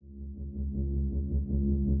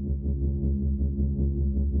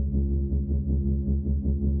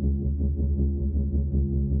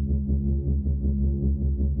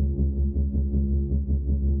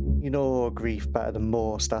grief better than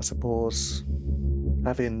most, I suppose,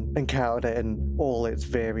 having encountered it in all its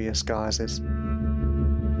various guises.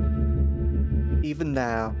 Even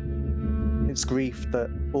now, it's grief that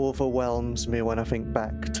overwhelms me when I think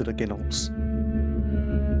back to the Ginnels.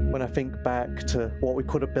 When I think back to what we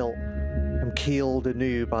could have built and keeled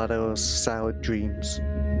anew by those soured dreams.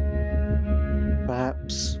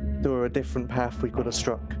 Perhaps there were a different path we could have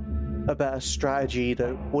struck, a better strategy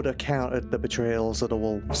that would have countered the betrayals of the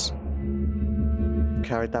wolves.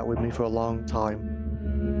 Carried that with me for a long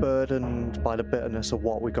time, burdened by the bitterness of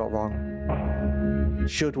what we got wrong.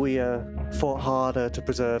 Should we have fought harder to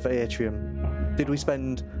preserve Atrium? Did we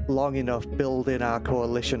spend long enough building our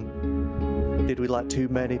coalition? Did we let too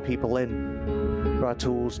many people in? Were our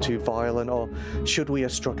tools too violent, or should we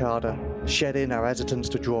have struck harder, shedding our hesitance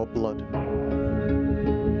to draw blood?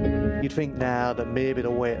 You'd think now that maybe the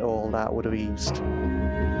weight of all that would have eased.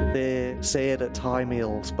 They say that time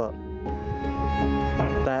heals, but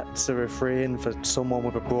that's a refrain for someone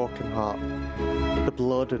with a broken heart. The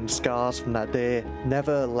blood and scars from that day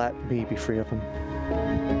never let me be free of them.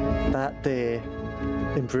 That day,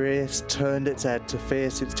 Embrace turned its head to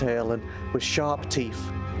face its tail, and with sharp teeth,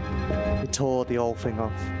 it tore the whole thing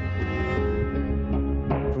off.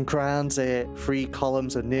 From Crown's 8, 3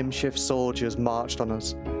 columns of Nimshift soldiers marched on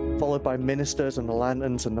us, followed by ministers and the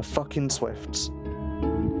lanterns and the fucking swifts.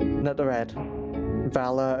 And at their head,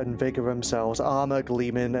 Valor and Vigor themselves, armour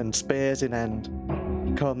gleaming and spears in end,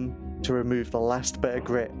 come to remove the last bit of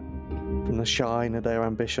grit from the shine of their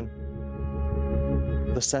ambition.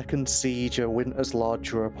 The second siege of Winter's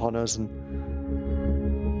Lodge were upon us, and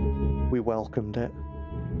we welcomed it.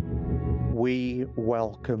 We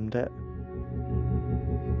welcomed it.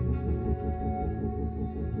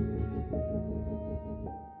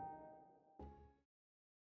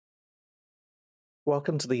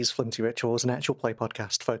 Welcome to These Flimsy Rituals, an actual play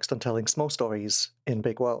podcast focused on telling small stories in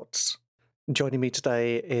big worlds. Joining me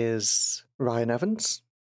today is Ryan Evans.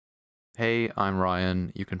 Hey, I'm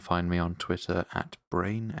Ryan. You can find me on Twitter at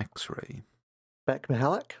BrainXray. Beck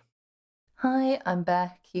Mihalik. Hi, I'm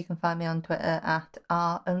Beck. You can find me on Twitter at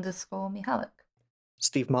r_Mihalik.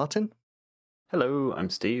 Steve Martin. Hello, I'm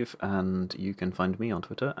Steve, and you can find me on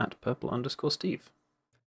Twitter at purple_Steve.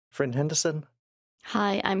 Thrin Henderson.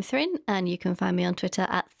 Hi, I'm Thrin, and you can find me on Twitter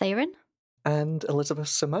at Thayrin. And Elizabeth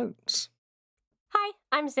Simones. Hi,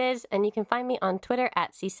 I'm Ziz, and you can find me on Twitter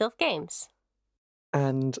at CSylphGames.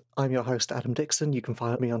 And I'm your host, Adam Dixon. You can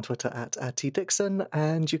find me on Twitter at @TDixon,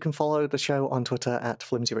 and you can follow the show on Twitter at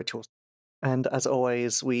Flimsy Rituals. And as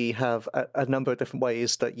always, we have a number of different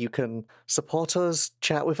ways that you can support us,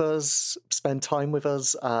 chat with us, spend time with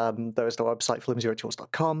us. There is the website,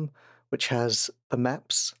 flimsyrituals.com, which has the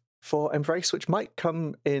maps for Embrace, which might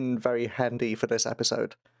come in very handy for this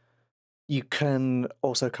episode. You can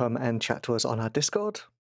also come and chat to us on our Discord.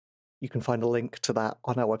 You can find a link to that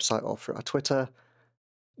on our website or through our Twitter.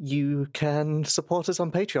 You can support us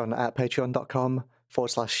on Patreon at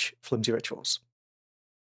patreon.com/Flimsy Rituals.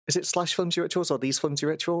 Is it /Flimsy Rituals or These Flimsy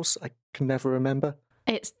Rituals? I can never remember.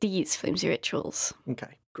 It's These Flimsy Rituals.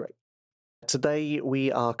 Okay, great. Today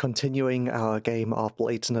we are continuing our game of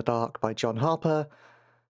Blades in the Dark by John Harper.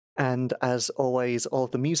 And as always, all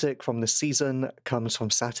of the music from this season comes from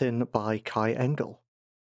Satin by Kai Engel.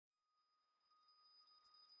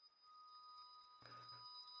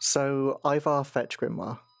 So, Ivar Fetch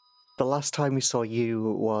Grimoire, the last time we saw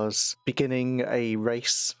you was beginning a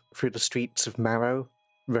race through the streets of Marrow,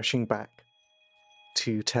 rushing back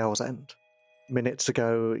to Tail's End. Minutes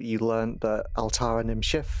ago, you learned that Altara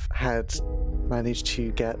Nimshif had managed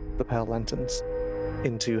to get the Pale Lanterns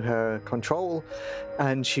into her control,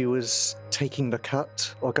 and she was taking the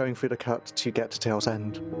cut, or going through the cut, to get to Tail's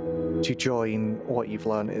End, to join what you've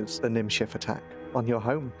learned is the Nimshif attack on your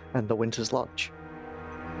home and the Winter's Lodge.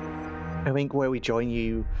 I think where we join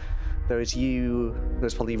you, there's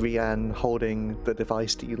probably Rian holding the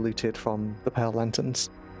device that you looted from the Pale Lanterns.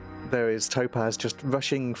 There is Topaz just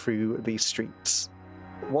rushing through these streets.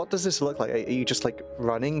 What does this look like? Are you just like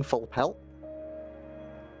running full pelt?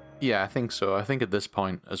 Yeah, I think so. I think at this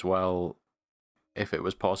point as well, if it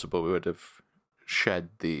was possible, we would have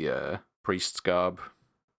shed the priest's garb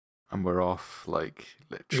and we're off, like,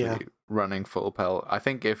 literally running full pelt. I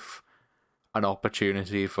think if an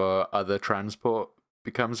opportunity for other transport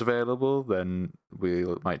becomes available, then we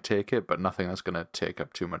might take it, but nothing that's going to take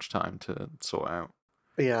up too much time to sort out.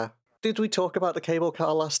 Yeah. Did we talk about the cable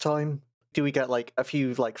car last time? Do we get like a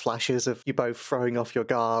few like flashes of you both throwing off your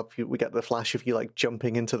garb? We get the flash of you like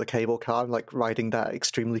jumping into the cable car and like riding that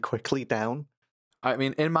extremely quickly down? I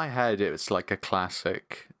mean, in my head, it's like a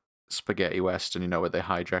classic spaghetti western, where they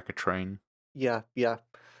hijack a train. Yeah.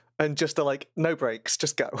 and just are like, no brakes,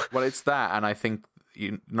 just go. Well, it's that, and I think,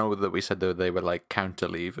 you know that we said that they were like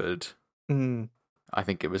counter-levered. Mm. I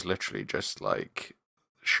think it was literally just like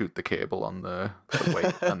shoot the cable on the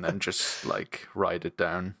weight and then just like ride it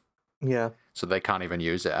down. Yeah. So they can't even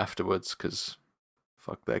use it afterwards because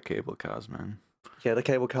fuck their cable cars, man. Yeah, the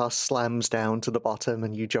cable car slams down to the bottom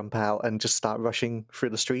and you jump out and just start rushing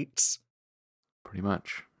through the streets. Pretty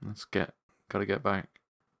much. Gotta get back.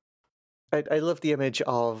 I love the image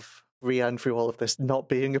of Rian through all of this not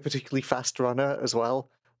being a particularly fast runner as well.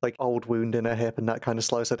 Like, old wound in her hip, and that kind of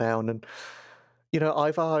slows her down. And, you know,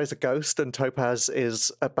 Ivar is a ghost and Topaz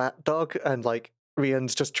is a bat dog, and, like,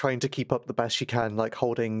 Rian's just trying to keep up the best she can, like,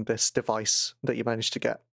 holding this device that you managed to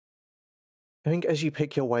get. I think as you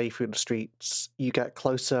pick your way through the streets, you get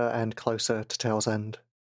closer and closer to Tail's End.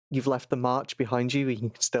 You've left the march behind you, and you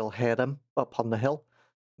can still hear them up on the hill,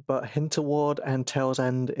 but Hinterward and Tail's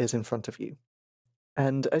End is in front of you.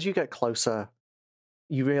 And as you get closer,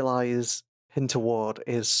 you realise Hinterward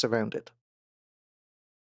is surrounded.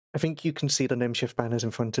 I think you can see the Nimshift banners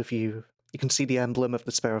in front of you. You can see the emblem of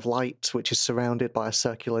the Spear of Light, which is surrounded by a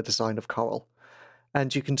circular design of coral.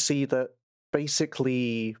 And you can see that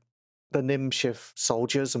basically the Nimshift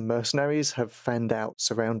soldiers and mercenaries have fanned out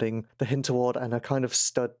surrounding the Hinterward and are kind of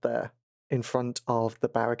stood there in front of the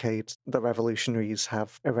barricades the revolutionaries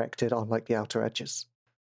have erected on like the outer edges.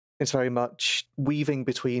 It's very much weaving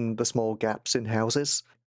between the small gaps in houses.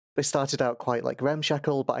 They started out quite like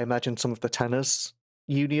ramshackle, but I imagine some of the Tanners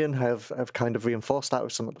Union have kind of reinforced that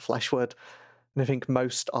with some of the fleshwood. And I think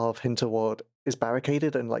most of Hinterward is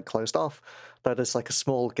barricaded and like closed off. Though there's like a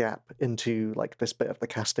small gap into like this bit of the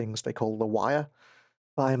castings they call the wire.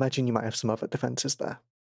 But I imagine you might have some other defenses there.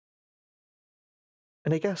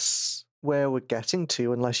 And I guess where we're getting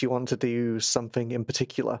to, unless you want to do something in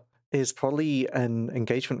particular, is probably an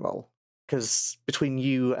engagement roll. Because between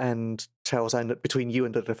you and Tail's End, between you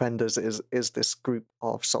and the defenders is this group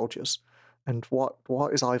of soldiers. And what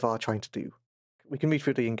is Ivar trying to do? We can read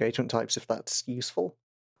through the engagement types if that's useful.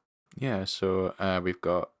 Yeah, so we've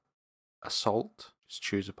got assault, just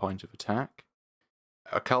choose a point of attack.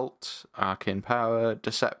 Occult, arcane power,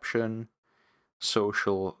 deception,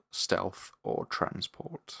 social, stealth, or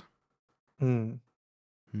transport. Kind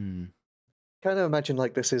of imagine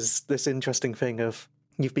like this is this interesting thing of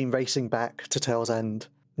you've been racing back to Tail's End,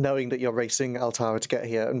 knowing that you're racing Altara to get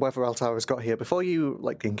here, and whether Altara's got here before you,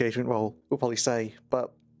 like the engagement roll will probably say,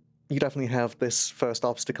 but you definitely have this first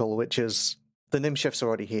obstacle, which is the Nimshifts are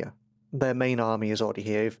already here. Their main army is already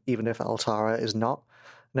here, even if Altara is not.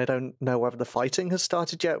 And I don't know whether the fighting has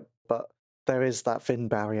started yet, but there is that thin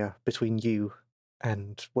barrier between you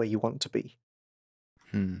and where you want to be.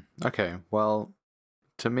 Okay, well,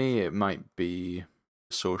 to me it might be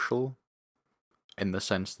social, in the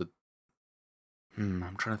sense that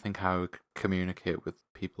I'm trying to think how we could communicate with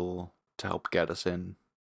people to help get us in,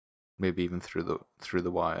 maybe even through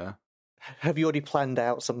the wire. Have you already planned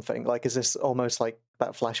out something? Like, is this almost like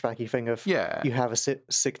that flashbacky thing of you have a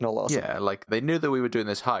signal or something? Yeah, like they knew that we were doing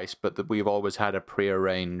this heist, but that we've always had a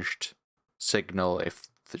prearranged signal if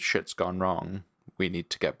the shit's gone wrong, we need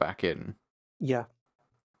to get back in. Yeah.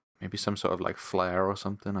 Maybe some sort of like flare or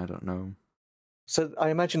something, I don't know. So I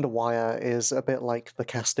imagine the wire is a bit like the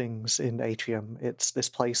castings in Atrium. It's this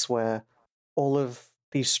place where all of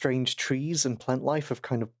these strange trees and plant life have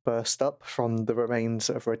kind of burst up from the remains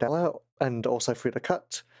of Rodella and also through the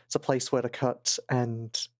cut. It's a place where the cut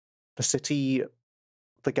and the city,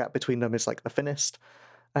 the gap between them is like the thinnest.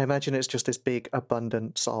 I imagine it's just this big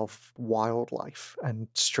abundance of wildlife and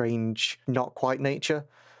strange, not quite nature.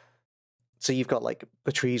 So you've got like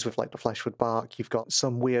the trees with like the fleshwood bark, you've got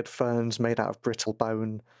some weird ferns made out of brittle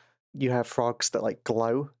bone, you have frogs that like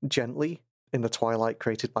glow gently in the twilight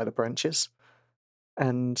created by the branches.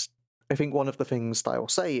 And I think one of the things that I will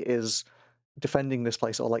say is defending this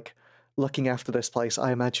place or like looking after this place,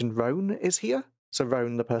 I imagine Roan is here. So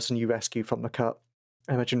Roan, the person you rescued from the cut,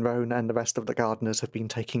 I imagine Roan and the rest of the gardeners have been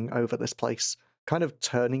taking over this place, kind of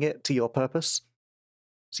turning it to your purpose.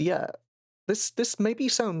 So yeah, this maybe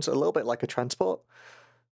sounds a little bit like a transport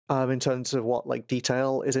in terms of what like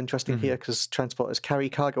detail is interesting here, because transporters carry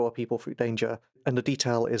cargo or people through danger, and the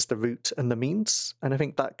detail is the route and the means. And I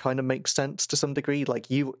think that kind of makes sense to some degree. Like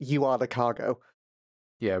you are the cargo.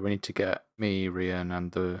 Yeah, we need to get me, Rian,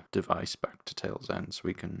 and the device back to Tail's End so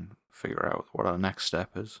we can figure out what our next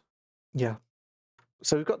step is. Yeah.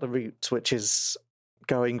 So we've got the route, which is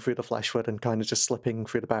going through the fleshwood and kind of just slipping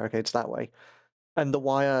through the barricades that way. And the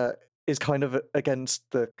wire is kind of against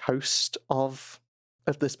the coast of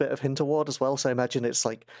this bit of Hinterward as well. So I imagine it's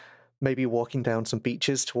like maybe walking down some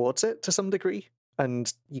beaches towards it to some degree.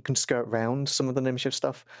 and you can skirt round some of the Nimshift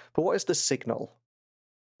stuff. But what is the signal?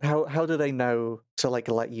 How do they know to like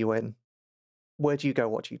let you in? Where do you go?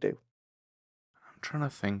 What do you do? I'm trying to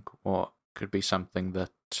think what could be something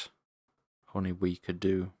that only we could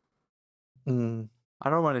do. Mm. I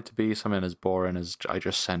don't want it to be something as boring as I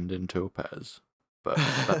just send in Topaz, but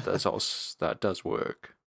that does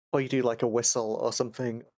work. Or you do like a whistle or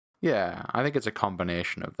something. Yeah, I think it's a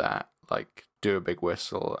combination of that. Like, do a big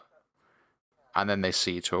whistle, and then they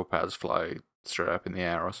see Topaz fly straight up in the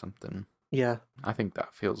air or something. Yeah. I think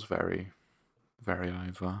that feels very, very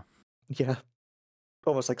Ivar. Yeah.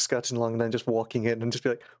 Almost like skirting along and then just walking in and just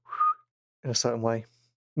be like, in a certain way.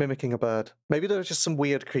 Mimicking a bird. Maybe there are just some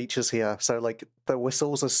weird creatures here. So, like, the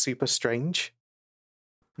whistles are super strange.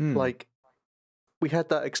 Like, we had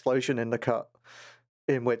that explosion in the cut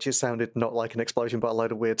in which it sounded not like an explosion, but a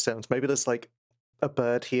load of weird sounds. Maybe there's, like, a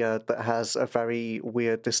bird here that has a very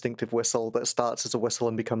weird, distinctive whistle that starts as a whistle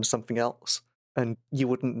and becomes something else. And you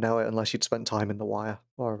wouldn't know it unless you'd spent time in the wire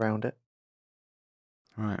or around it.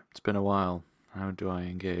 Right, it's been a while. How do I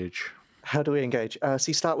engage? How do we engage? So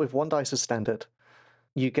you start with 1 dice as standard.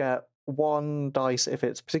 You get 1 dice if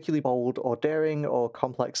it's particularly bold or daring or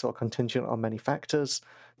complex or contingent on many factors.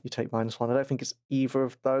 You take -1. I don't think it's either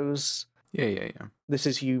of those. Yeah. This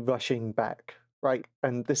is you rushing back, right?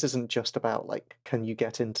 And this isn't just about, like, can you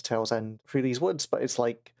get into Tail's End through these woods, but it's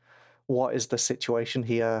like, what is the situation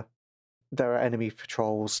here? There are enemy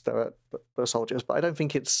patrols, there are soldiers, but I don't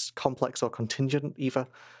think it's complex or contingent either.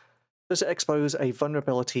 Does it expose a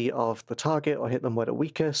vulnerability of the target or hit them where they're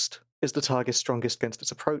weakest? Is the target strongest against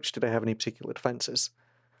its approach? Do they have any particular defenses?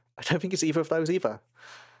 I don't think it's either of those either.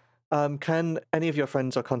 Can any of your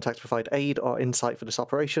friends or contacts provide aid or insight for this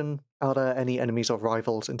operation? Are there any enemies or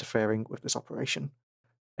rivals interfering with this operation?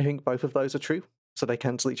 I think both of those are true, so they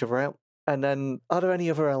cancel each other out. And then, are there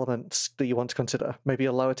any other elements that you want to consider? Maybe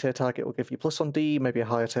a lower tier target will give you +1d, maybe a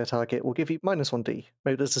higher tier target will give you -1d.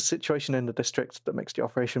 Maybe there's a situation in the district that makes the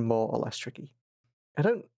operation more or less tricky. I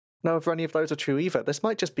don't know if any of those are true either. This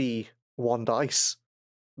might just be 1 dice,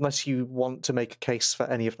 unless you want to make a case for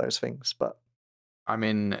any of those things. But I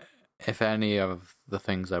mean, if any of the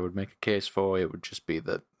things I would make a case for, it would just be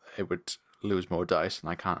that it would lose more dice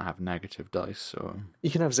and I can't have negative dice, so...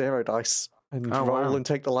 You can have 0 dice and roll wow. and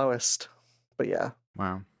take the lowest. But yeah.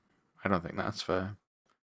 Wow. I don't think that's fair.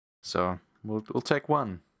 So, we'll take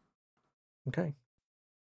 1. Okay.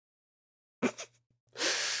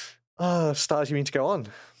 Stars, you mean to go on?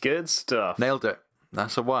 Good stuff. Nailed it.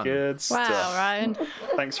 That's a 1. Good stuff. Wow, Ryan.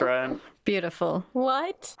 Thanks, Ryan. Beautiful.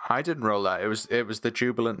 What? I didn't roll that. It was the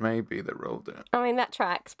Jubilant Maybe that rolled it. I mean, that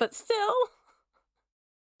tracks, but still.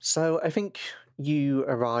 So I think you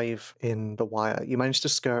arrive in the wire. You manage to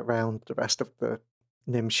skirt around the rest of the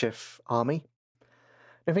Nimshif army.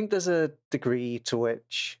 I think there's a degree to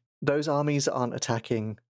which those armies aren't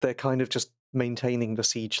attacking. They're kind of just maintaining the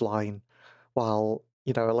siege line while,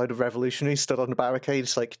 you know, a load of revolutionaries stood on the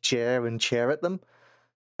barricades like jeer and cheer at them.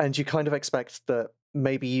 And you kind of expect that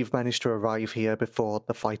maybe you've managed to arrive here before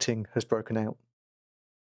the fighting has broken out.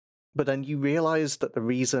 But then you realize that the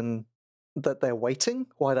reason that they're waiting,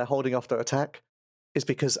 why they're holding off their attack, is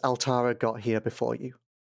because Altara got here before you.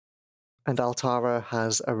 And Altara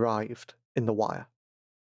has arrived in the wire.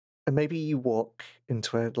 And maybe you walk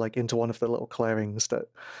into it, like into one of the little clearings that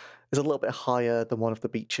is a little bit higher than one of the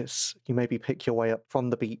beaches. You maybe pick your way up from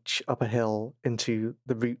the beach, up a hill, into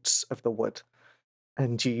the roots of the wood.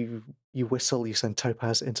 And you whistle, you send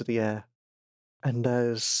Topaz into the air. And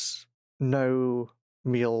there's no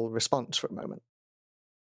real response for a moment.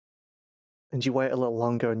 And you wait a little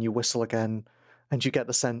longer and you whistle again, and you get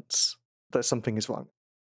the sense that something is wrong.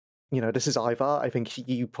 You know, this is Ivar. I think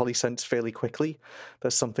you probably sense fairly quickly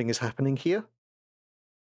that something is happening here.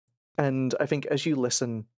 And I think as you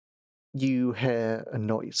listen, you hear a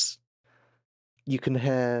noise. You can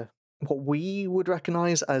hear what we would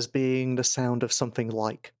recognize as being the sound of something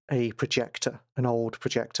like a projector, an old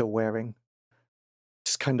projector wearing.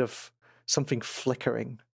 Just kind of something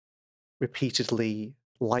flickering repeatedly,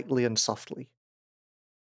 lightly and softly.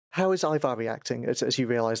 How is Ivar reacting as you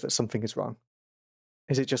realize that something is wrong?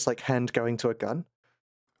 Is it just like hand going to a gun?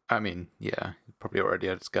 I mean, yeah, probably already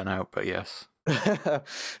had its gun out, but yes.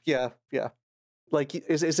 Yeah. Like,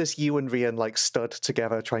 is this you and Rian like stood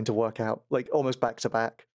together trying to work out, like almost back to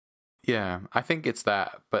back? Yeah, I think it's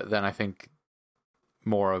that, but then I think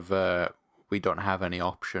more of we don't have any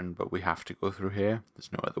option, but we have to go through here.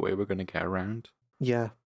 There's no other way we're going to get around. Yeah.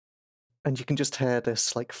 And you can just hear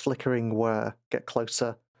this like flickering whir get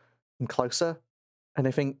closer and closer. And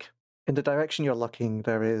I think in the direction you're looking,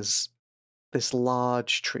 there is this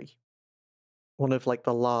large tree. One of like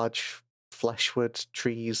the large fleshwood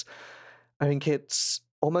trees. I think it's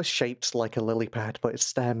almost shaped like a lily pad, but its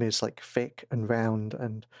stem is like thick and round,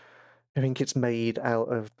 and I think it's made out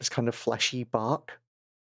of this kind of fleshy bark,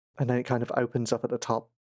 and then it kind of opens up at the top,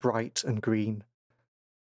 bright and green.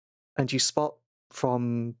 And you spot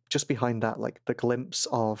from just behind that, like the glimpse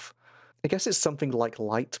of, I guess it's something like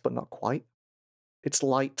light, but not quite. It's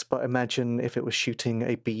light, but imagine if it was shooting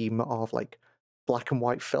a beam of like black and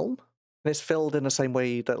white film. And it's filled in the same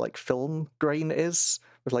way that like film grain is,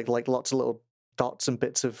 with like lots of little dots and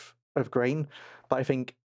bits of grain. But I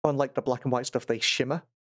think unlike the black and white stuff, they shimmer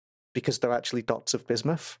because they're actually dots of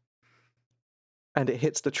bismuth. And it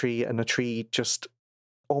hits the tree, and the tree just,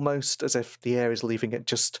 almost as if the air is leaving it,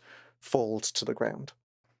 just falls to the ground.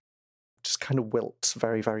 Just kind of wilts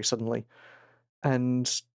very, very suddenly.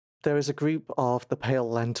 And there is a group of the Pale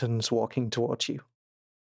Lanterns walking towards you.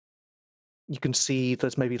 You can see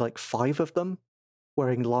there's maybe like 5 of them,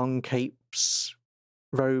 wearing long capes,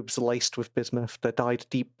 robes laced with bismuth. They're dyed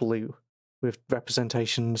deep blue, with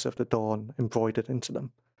representations of the dawn embroidered into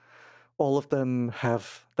them. All of them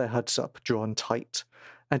have their hoods up, drawn tight,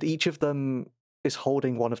 and each of them is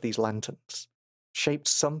holding one of these lanterns, shaped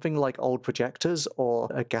something like old projectors or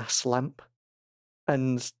a gas lamp.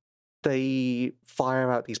 And they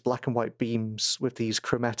fire out these black and white beams with these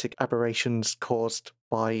chromatic aberrations caused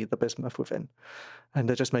by the bismuth within. And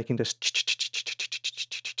they're just making this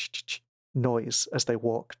noise as they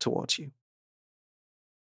walk towards you.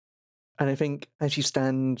 And I think as you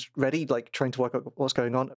stand ready, like trying to work out what's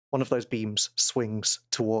going on, one of those beams swings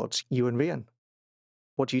towards you and Rian.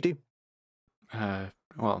 What do you do?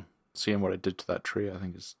 Well, seeing what I did to that tree, I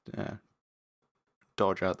think is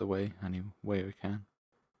dodge out the way any way we can.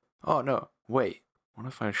 Oh, no, wait. What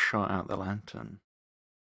if I shot out the lantern?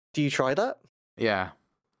 Do you try that? Yeah,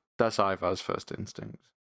 that's Ivar's first instinct.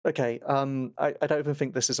 Okay, I don't even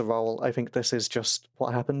think this is a roll. I think this is just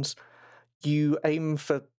what happens. You aim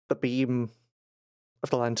for the beam of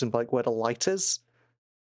the lantern, like where the light is.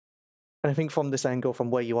 And I think from this angle,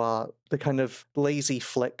 from where you are, the kind of lazy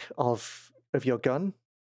flick of your gun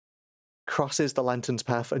crosses the lantern's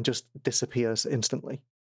path and just disappears instantly.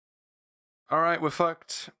 All right, we're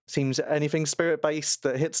fucked. Seems anything spirit-based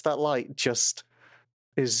that hits that light just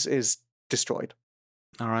is destroyed.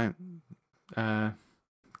 All right.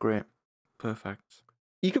 Great. Perfect.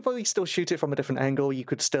 You could probably still shoot it from a different angle. You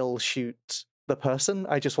could still shoot the person.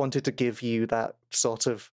 I just wanted to give you that sort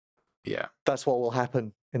of... Yeah. That's what will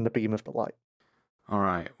happen in the beam of the light. All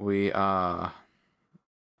right, we're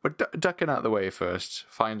ducking out the way first,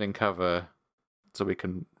 finding cover so we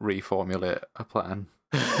can reformulate a plan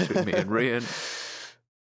between me and Rian.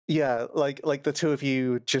 Yeah, like the two of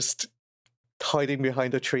you just hiding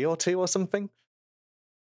behind a tree or two or something.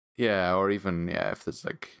 Yeah, or even, if there's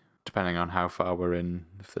like, depending on how far we're in,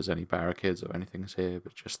 if there's any barricades or anything's here,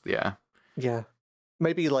 but just, yeah. Yeah.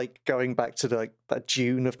 Maybe like going back to that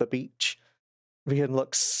dune of the beach. Rian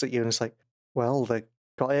looks at you and is like, well, they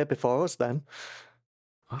got here before us then.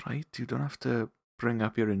 All right, you don't have to bring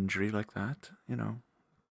up your injury like that, you know.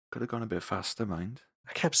 Could have gone a bit faster, mind.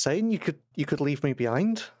 I kept saying you could leave me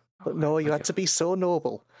behind, but no, you had to be so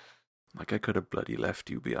noble. Like I could have bloody left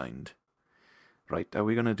you behind. Right, are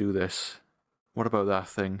we going to do this? What about that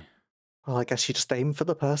thing? Well, I guess you just aim for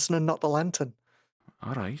the person and not the lantern.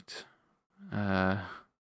 All right. I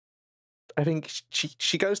think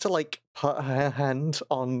she goes to like put her hand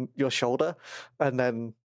on your shoulder, and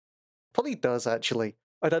then probably does actually.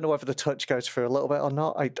 I don't know whether the touch goes through a little bit or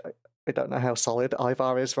not. I don't know how solid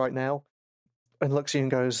Ivar is right now. And looks at you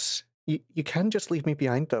and goes, you can just leave me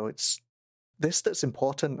behind though. It's this that's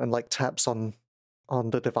important, and like taps on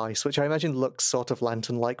the device, which I imagine looks sort of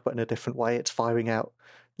lantern-like, but in a different way. It's firing out,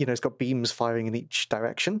 it's got beams firing in each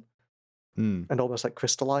direction, and almost like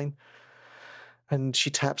crystalline. And she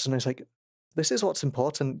taps and is like, this is what's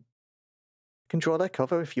important. You can draw their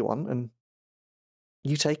cover if you want, and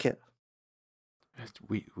you take it.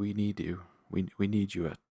 We need you. We need you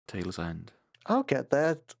at Tail's End. I'll get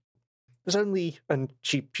there. There's only... And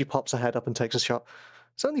she pops her head up and takes a shot.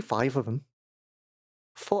 There's only 5 of them.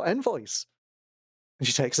 4 envoys. And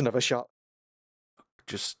she takes another shot.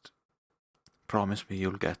 Just promise me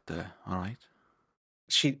you'll get there, all right?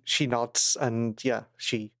 She nods, and yeah,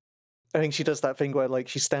 I think she does that thing where like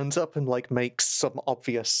she stands up and like draws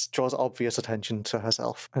obvious attention to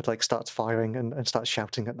herself, and like starts firing and starts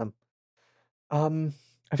shouting at them.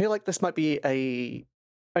 I feel like this might be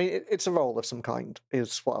it's a roll of some kind,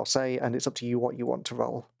 is what I'll say, and it's up to you what you want to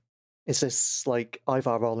roll. Is this like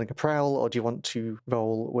Ivar rolling a prowl, or do you want to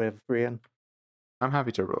roll with Rian? I'm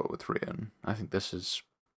happy to roll with Rian. I think this is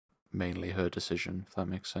mainly her decision, if that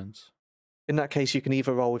makes sense. In that case, you can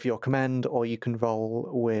either roll with your command or you can roll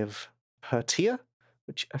with her tier,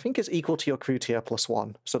 which I think is equal to your crew tier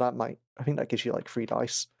 +1. So I think that gives you like 3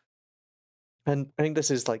 dice. And I think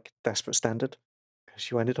this is like desperate standard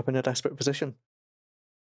because you ended up in a desperate position.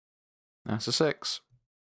 That's a 6.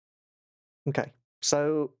 Okay,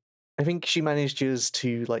 so I think she manages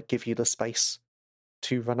to like give you the space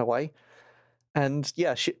to run away. And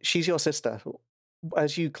yeah, she's your sister.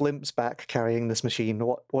 As you glimpse back carrying this machine,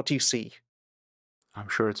 what do you see? I'm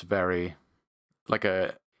sure it's very like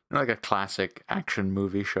a classic action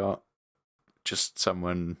movie shot. Just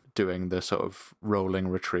someone doing the sort of rolling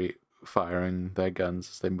retreat, firing their guns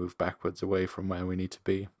as they move backwards away from where we need to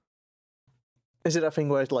be. Is it a thing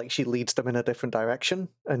where like she leads them in a different direction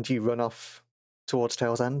and you run off towards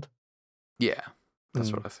Tail's End? Yeah,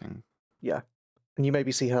 that's what I think. Yeah. And you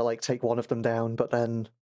maybe see her like take one of them down, but then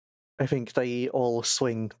I think they all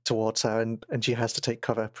swing towards her and she has to take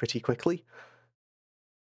cover pretty quickly.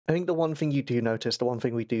 I think the one thing you do notice, the one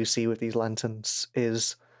thing we do see with these lanterns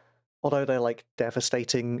is, although they're like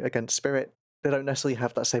devastating against spirit, they don't necessarily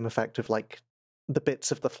have that same effect of like the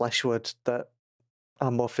bits of the fleshwood that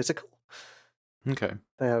are more physical. Okay.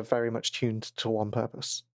 They are very much tuned to one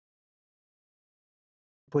purpose.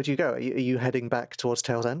 Where do you go? Are you heading back towards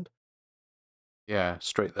Tail's End? Yeah,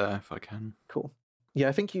 straight there if I can. Cool. Yeah,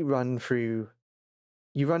 I think you run through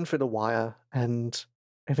the wire, and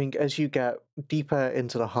I think as you get deeper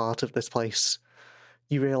into the heart of this place,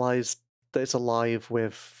 you realize that it's alive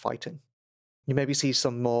with fighting. You maybe see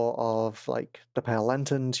some more of like the Pale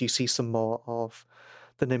Lanterns, you see some more of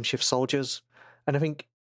the Nimshift soldiers, and I think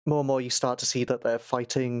more and more you start to see that they're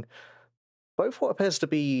fighting both what appears to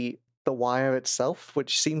be the wire itself,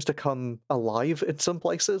 which seems to come alive in some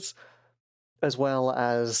places, as well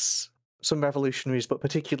as some revolutionaries, but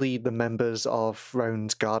particularly the members of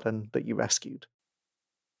Roan's garden that you rescued.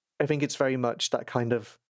 I think it's very much that kind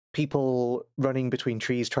of people running between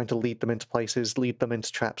trees, trying to lead them into places, lead them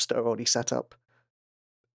into traps that are already set up.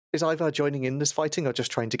 Is Ivar joining in this fighting or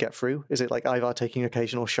just trying to get through? Is it like Ivar taking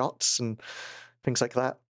occasional shots and things like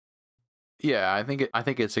that? Yeah, I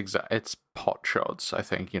think it's pot shots. I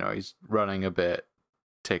think, he's running a bit,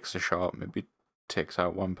 takes a shot, maybe takes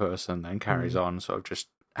out one person, then carries on, sort of just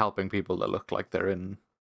helping people that look like they're in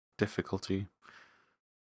difficulty.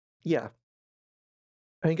 Yeah.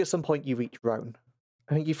 I think at some point you reach Roan.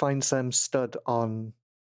 I think you find them stood on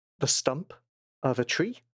the stump of a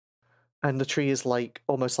tree, and the tree is like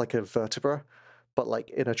almost like a vertebra, but like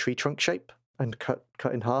in a tree trunk shape and cut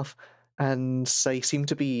in half, and they seem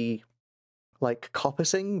to be like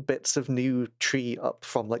coppicing bits of new tree up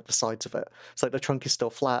from like the sides of it. So like the trunk is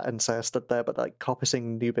still flat and so stood there, but like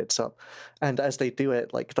coppicing new bits up. And as they do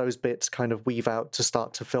it, like those bits kind of weave out to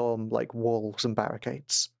start to form like walls and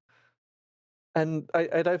barricades. And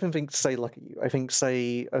I don't even think say look at you. I think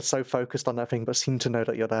say are so focused on that thing, but seem to know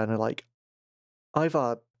that you're there and are like,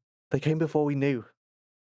 Ivar, they came before we knew.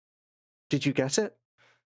 Did you get it?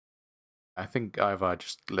 I think Ivar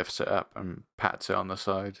just lifts it up and pats it on the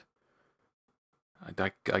side.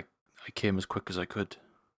 I came as quick as I could.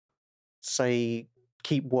 Say,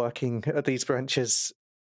 keep working at these branches.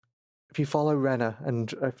 If you follow Renna,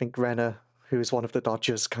 and I think Renna, who is one of the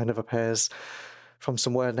Dodgers, kind of appears from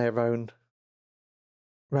somewhere near Roan,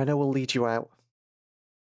 Renna will lead you out.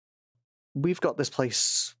 We've got this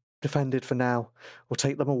place defended for now. It'll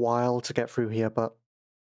take them a while to get through here, but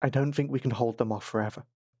I don't think we can hold them off forever.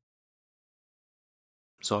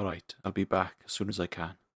 It's all right. I'll be back as soon as I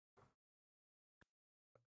can.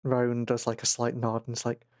 Roan does like a slight nod and is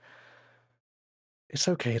like, it's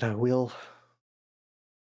okay though, we'll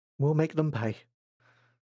make them pay.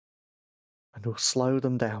 And we'll slow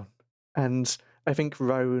them down. And I think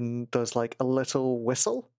Roan does like a little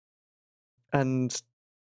whistle. And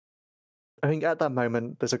I think at that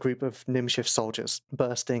moment there's a group of Nimshift soldiers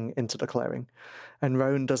bursting into the clearing. And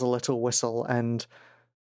Roan does a little whistle, and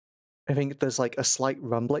I think there's like a slight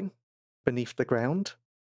rumbling beneath the ground.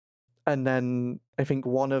 And then I think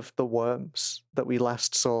one of the worms that we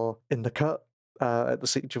last saw in the cut at the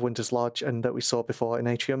Siege of Winter's Lodge and that we saw before in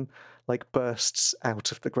Atrium, like bursts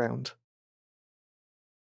out of the ground.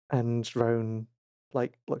 And Roan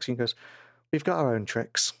like looks and goes, we've got our own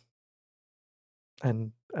tricks.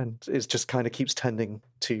 And it just kind of keeps tending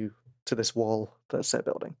to this wall that they're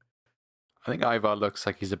building. I think Ivar looks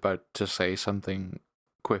like he's about to say something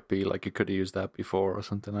quippy, like he could have used that before or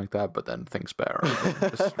something like that, but then thinks better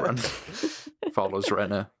and just runs, follows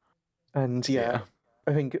Renna. And yeah,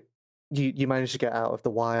 I think you manage to get out of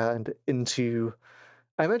the wire and into,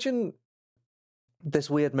 I imagine,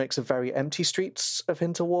 this weird mix of very empty streets of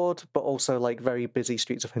Hinterward, but also like very busy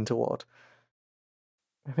streets of Hinterward.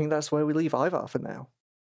 I think that's where we leave Ivar for now.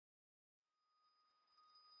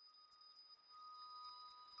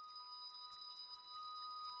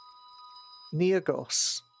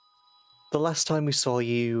 Neagos, the last time we saw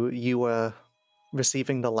you, you were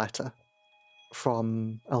receiving the letter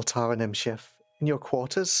from Altara Nimshif in your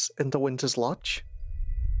quarters in the Winter's Lodge.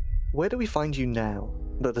 Where do we find you now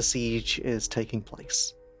that the siege is taking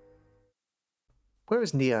place? Where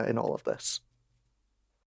is Nia in all of this?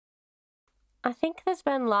 I think there's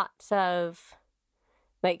been lots of,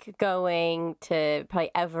 going to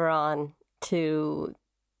probably Everon to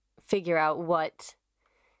figure out what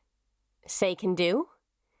Say can do,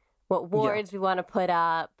 what wards we want to put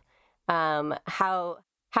up, how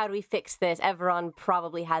do we fix this? Everon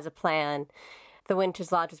probably has a plan. The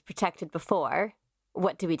Winter's Lodge was protected before.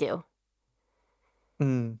 What do we do?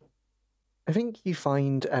 I think you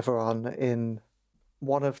find Everon in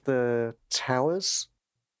one of the towers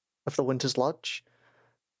of the Winter's Lodge.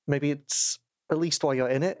 Maybe it's, at least while you're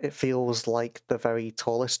in it, it feels like the very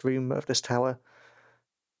tallest room of this tower.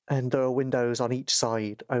 And there are windows on each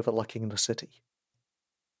side overlooking the city.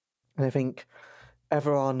 And I think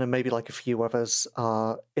Everon and maybe like a few others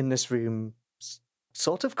are in this room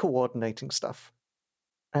sort of coordinating stuff.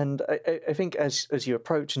 And I think as you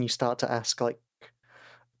approach and you start to ask, like,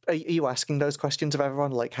 are you asking those questions of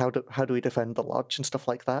everyone? Like, how do we defend the lodge and stuff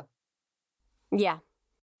like that? Yeah.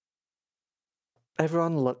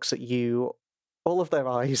 Everyone looks at you, all of their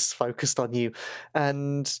eyes focused on you,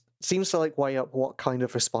 and seems to like weigh up what kind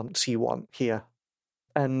of response you want here.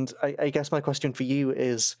 And I guess my question for you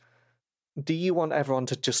is, do you want everyone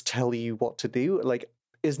to just tell you what to do? Like,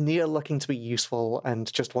 is Nia looking to be useful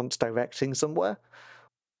and just wants directing somewhere?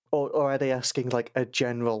 Or are they asking like a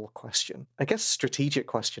general question? I guess strategic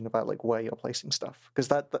question about like where you're placing stuff, because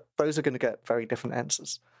those are going to get very different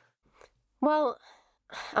answers. Well,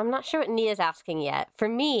 I'm not sure what Nia's asking yet. For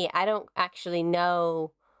me, I don't actually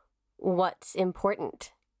know what's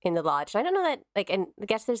important in the lodge. I don't know that, like, and I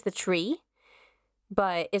guess there's the tree,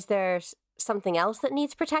 but is there something else that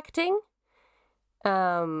needs protecting?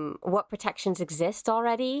 What protections exist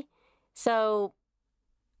already? So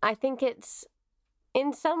I think it's,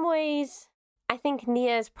 in some ways, I think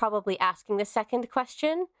Nia is probably asking the second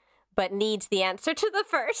question, but needs the answer to the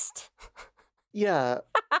first. Yeah,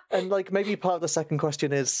 and like maybe part of the second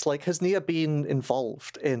question is like, has Nia been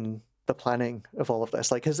involved in the planning of all of this?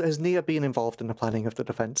 Like, has Nia been involved in the planning of the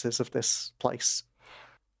defenses of this place?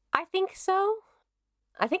 I think so.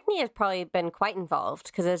 I think Nia's probably been quite involved,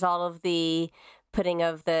 because there's all of the putting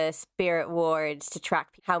of the spirit wards to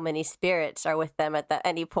track how many spirits are with them at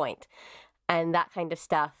any point, and that kind of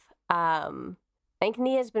stuff. I think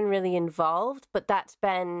Nia's been really involved, but that's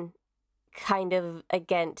been kind of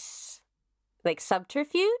against like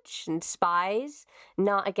subterfuge and spies,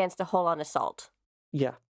 not against a full-on assault.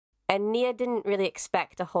 Yeah. And Nia didn't really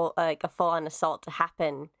expect a full-on assault to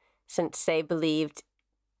happen, since Say believed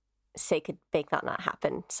Say could make that not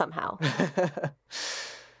happen somehow.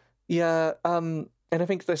 Yeah, and I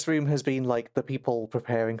think this room has been like the people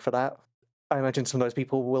preparing for that. I imagine some of those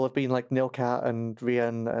people will have been like Nilkat and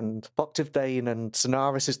Rian and Boktiv Dane, and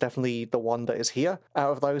Sonaris is definitely the one that is here.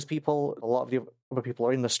 Out of those people, a lot of the other people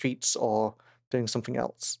are in the streets or doing something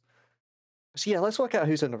else. So yeah, let's work out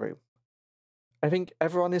who's in the room. I think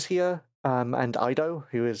everyone is here, and Ido,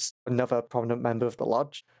 who is another prominent member of the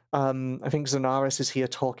lodge. I think Sonaris is here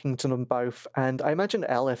talking to them both, and I imagine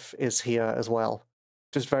Elif is here as well,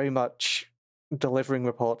 just very much delivering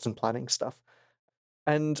reports and planning stuff.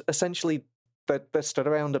 And essentially, they're stood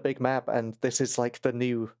around a big map, and this is like the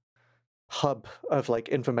new hub of like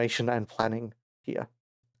information and planning here.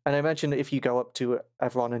 And I imagine if you go up to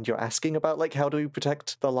everyone and you're asking about like how do we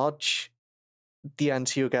protect the lodge, the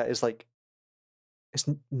answer you get is like, it's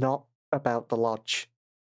not about the lodge.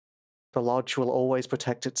 The lodge will always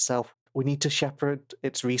protect itself. We need to shepherd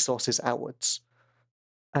its resources outwards.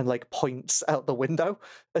 And like points out the window,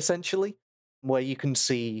 essentially, where you can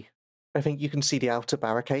see, I think you can see the outer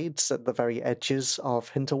barricades at the very edges of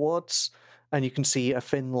Hinterwards, and you can see a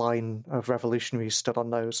thin line of revolutionaries stood on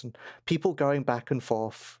those, and people going back and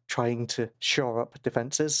forth trying to shore up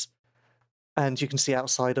defenses. And you can see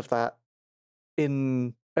outside of that,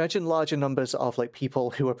 in imagine larger numbers of like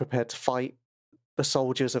people who are prepared to fight the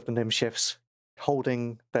soldiers of the Nimshifs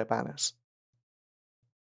holding their banners.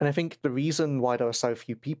 And I think the reason why there are so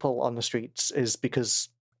few people on the streets is because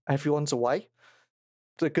everyone's away.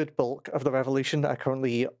 The good bulk of the revolution are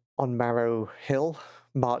currently on Marrow Hill,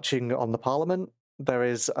 marching on the Parliament. There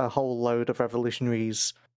is a whole load of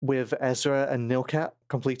revolutionaries with Ezra and Nilkat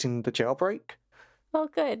completing the jailbreak. Oh,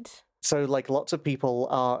 good. So, like, lots of people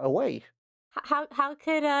are away. How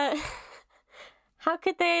could How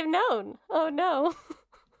could they have known? Oh no.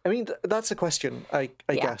 I mean, that's a question, I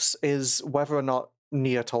Yeah. guess, is whether or not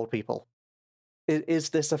Nia told people. Is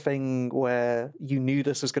this a thing where you knew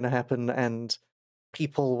this was going to happen and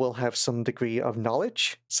people will have some degree of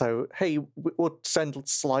knowledge? So, hey, we'll send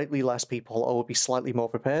slightly less people or we'll be slightly more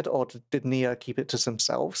prepared, or did Nia keep it to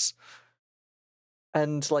themselves?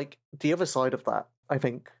 And, like, the other side of that, I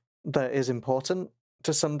think, that is important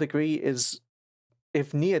to some degree is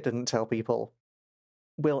if Nia didn't tell people,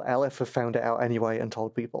 will Elif have found it out anyway and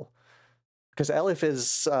told people? Because Elif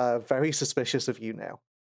is very suspicious of you now.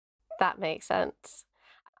 That makes sense.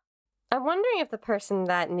 I'm wondering if the person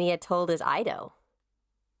that Nia told is Ido.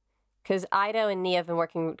 Because Ido and Nia have been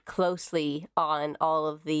working closely on all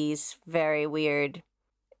of these very weird,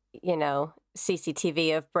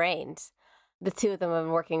 CCTV of brains. The two of them have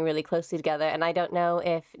been working really closely together, and I don't know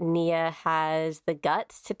if Nia has the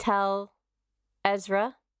guts to tell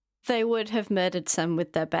Ezra. They would have murdered some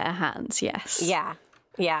with their bare hands, yes. Yeah.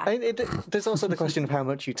 I mean, there's also the question of how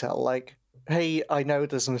much you tell. Like, hey, I know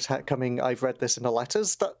there's an attack coming. I've read this in the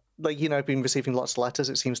letters. That, I've been receiving lots of letters.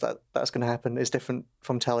 It seems that that's going to happen is different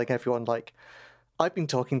from telling everyone, like, I've been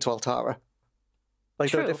talking to Altara.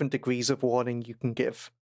 Like, there are True. different degrees of warning you can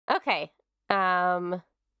give. Okay. Then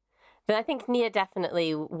I think Nia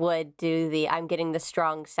definitely would do I'm getting the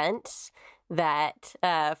strong sense that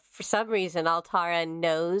for some reason Altara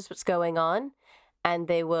knows what's going on and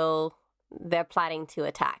they're planning to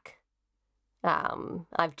attack.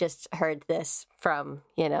 I've just heard this from,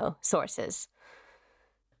 sources.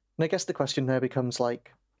 And I guess the question there becomes,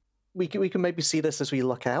 like, we can maybe see this as we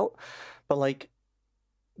look out, but, like,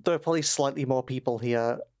 there are probably slightly more people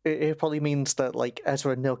here. It probably means that, like,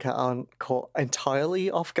 Ezra and Nilka aren't caught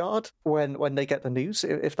entirely off guard when they get the news,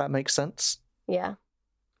 if that makes sense. Yeah.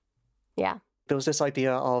 Yeah. There was this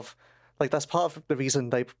idea of, like, that's part of the reason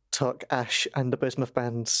they took Ash and the Bismuth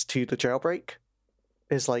bands to the jailbreak,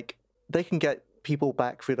 is, like, they can get people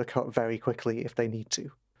back through the cut very quickly if they need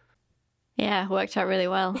to. Yeah, worked out really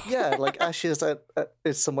well. Yeah, like, Ash is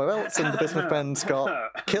somewhere else and the Bismuth bands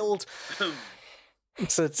got killed.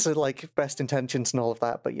 So, like, best intentions and all of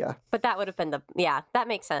that, but yeah. But that would have been that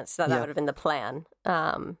makes sense. That Yeah. would have been the plan.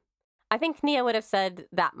 I think Nia would have said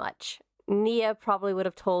that much. Nia probably would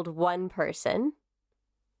have told one person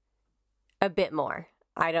a bit more.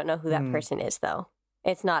 I don't know who that person is, though.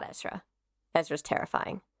 It's not Ezra. Ezra's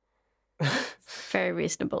terrifying. Very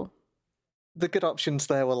reasonable. The good options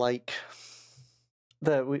there were, like,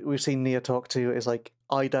 that we've seen Nia talk to is, like,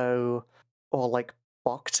 Ido or, like,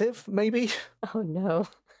 Boktiv, maybe? Oh, no.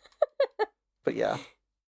 But yeah.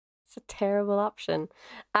 It's a terrible option.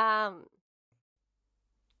 I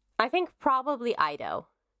think probably Ido.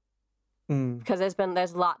 Because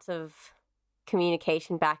there's lots of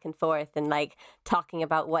communication back and forth and, like, talking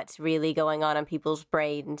about what's really going on in people's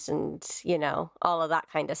brains and, all of that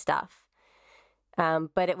kind of stuff.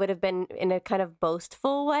 But it would have been in a kind of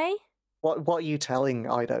boastful way. What are you telling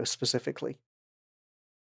Ido specifically?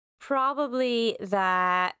 Probably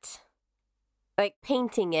that, like,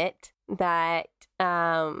 painting it that,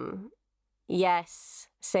 yes,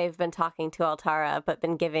 they've been talking to Altara, but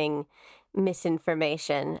been giving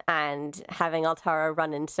misinformation and having Altara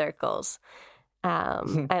run in circles,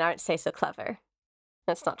 and aren't so clever.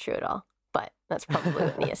 That's not true at all, but that's probably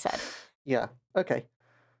what Nia said. Yeah, okay.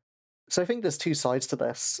 So I think there's two sides to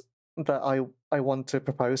this that I want to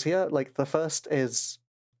propose here. Like, the first is,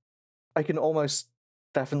 I can almost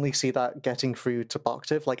definitely see that getting through to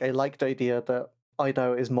Boktiv. Like, I like the idea that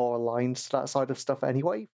Ido is more aligned to that side of stuff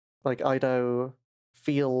anyway. Like, Ido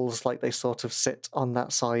feels like they sort of sit on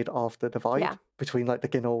that side of the divide between, like, the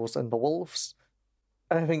Ginnels and the Wolves.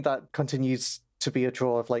 And I think that continues to be a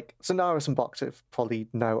draw of, like, Zenaris and Boktiv probably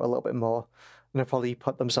know a little bit more, and they've probably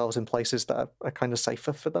put themselves in places that are kind of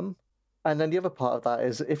safer for them. And then the other part of that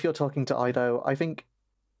is, if you're talking to Ido, I think,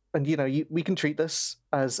 and, we can treat this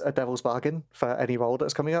as a devil's bargain for any role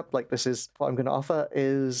that's coming up. Like, this is what I'm going to offer,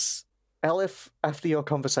 is Elif, after your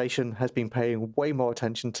conversation, has been paying way more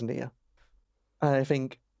attention to Nia. And I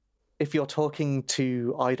think if you're talking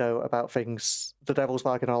to Ido about things, the devil's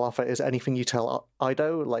bargain I'll offer is anything you tell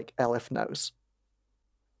Ido, like, Elif knows.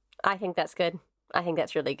 I think that's good. I think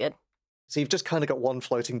that's really good. So you've just kind of got one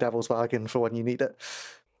floating devil's bargain for when you need it.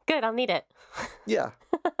 Good, I'll need it. Yeah.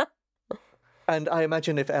 And I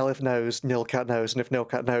imagine if Elif knows, Nilkat knows, and if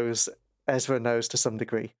Nilkat knows, Ezra knows to some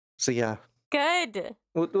degree. So yeah. Good.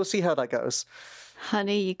 We'll see how that goes.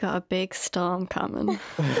 Honey, you got a big storm coming.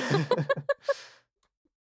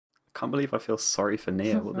 Can't believe I feel sorry for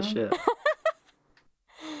Nia. What the shit?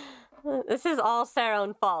 This is all Sarah's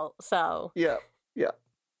own fault, so. Yeah.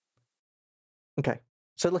 Okay.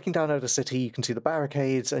 So looking down over the city, you can see the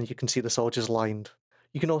barricades and you can see the soldiers lined.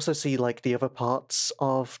 You can also see like the other parts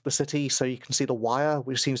of the city. So you can see the wire,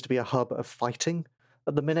 which seems to be a hub of fighting.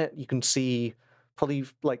 At the minute, you can see probably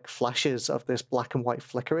like flashes of this black and white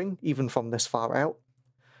flickering, even from this far out.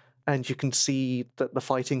 And you can see that the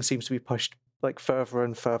fighting seems to be pushed like further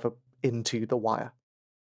and further into the wire.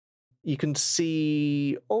 You can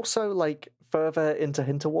see also like further into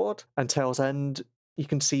Hinterward and Tail's End, you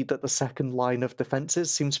can see that the second line of defenses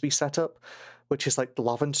seems to be set up, which is like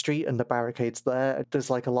Loven Street and the barricades there. There's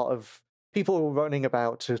like a lot of people running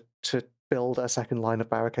about to build a second line of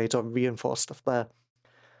barricades or reinforce stuff there.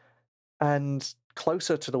 And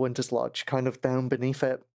closer to the Winter's Lodge, kind of down beneath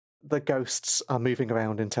it, the ghosts are moving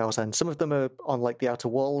around in Tail's End. Some of them are on like the outer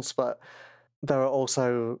walls, but there are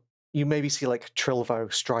also, you maybe see like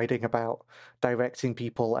Trilvo striding about, directing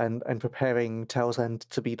people and preparing Tail's End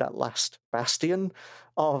to be that last bastion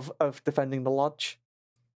of defending the lodge.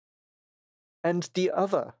 And the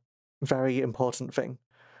other very important thing,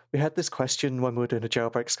 we had this question when we were doing a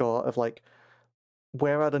jailbreak score of like,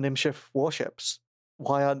 where are the Nimshif warships?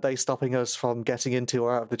 Why aren't they stopping us from getting into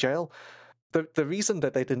or out of the jail? The reason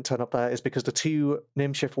that they didn't turn up there is because the two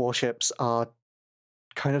Nimshif warships are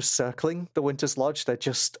kind of circling the Winter's Lodge. They're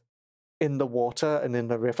just in the water and in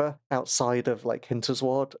the river outside of like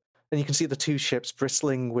Hintersward. And you can see the two ships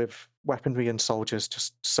bristling with weaponry and soldiers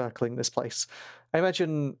just circling this place. I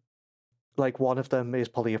imagine like one of them is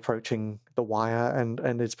probably approaching the wire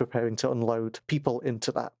and is preparing to unload people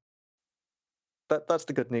into that. That's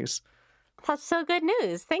the good news. That's so good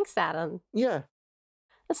news. Thanks, Adam. Yeah.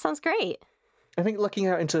 That sounds great. I think looking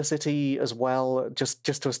out into the city as well, just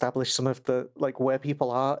to establish some of the like where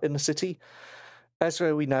people are in the city.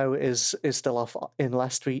 Ezra, we know, is still off in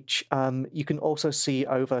Lestreach. You can also see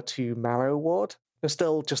over to Marrow Ward. There's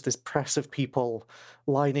still just this press of people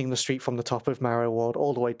lining the street from the top of Marrow Ward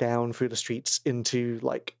all the way down through the streets into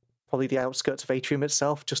like probably the outskirts of Atrium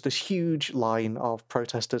itself. Just this huge line of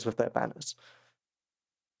protesters with their banners.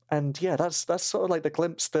 And yeah, that's sort of like the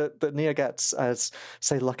glimpse that Nia gets as,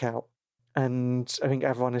 say, look out. And I think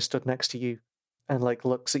everyone is stood next to you and like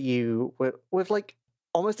looks at you with like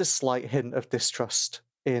almost a slight hint of distrust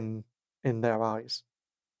in their eyes.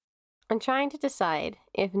 I'm trying to decide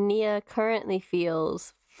if Nia currently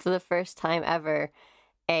feels, for the first time ever,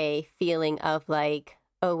 a feeling of like,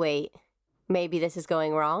 oh wait, maybe this is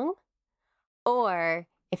going wrong? Or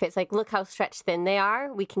if it's like, look how stretched thin they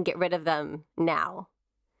are, we can get rid of them now.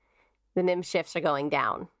 The Nim shifts are going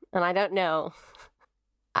down. And I don't know.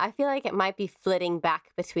 I feel like it might be flitting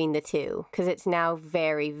back between the two, because it's now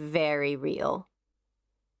very, very real.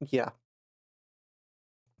 Yeah.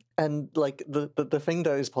 And like the thing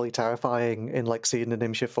that is probably terrifying in like seeing the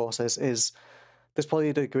Nimshif forces is there's probably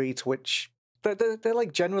a degree to which they're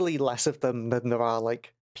like generally less of them than there are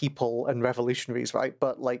like people and revolutionaries, right?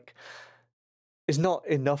 But like it's not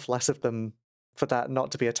enough less of them for that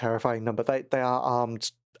not to be a terrifying number. They are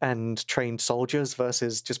armed and trained soldiers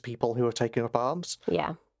versus just people who are taking up arms.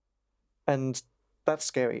 Yeah. And that's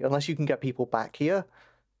scary. Unless you can get people back here,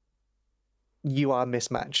 you are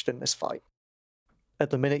mismatched in this fight. At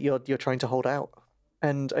the minute, you're trying to hold out.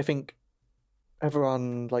 And I think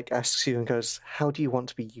everyone like asks you and goes, how do you want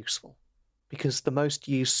to be useful? Because the most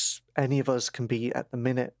use any of us can be at the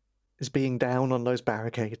minute is being down on those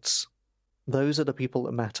barricades. Those are the people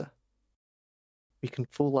that matter. We can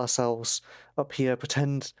fool ourselves up here,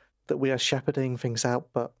 pretend that we are shepherding things out,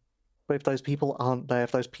 but if those people aren't there,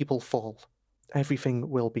 if those people fall, everything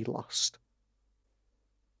will be lost.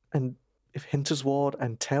 And if Hintersward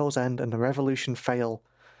and Tail's End and the Revolution fail,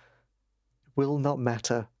 it will not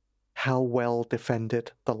matter how well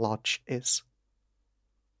defended the lodge is.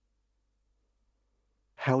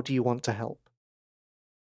 How do you want to help?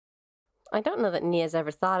 I don't know that Nia's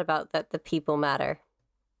ever thought about that the people matter.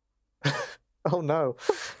 Oh no,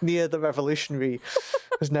 Nia the Revolutionary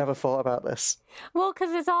has never thought about this. Well,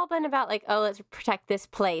 because it's all been about like, oh, let's protect this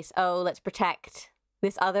place. Oh, let's protect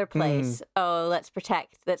this other place. Oh, let's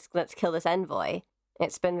kill this envoy.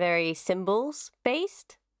 It's been very symbols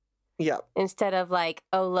based. Yeah. Instead of like,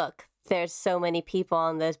 oh look, there's so many people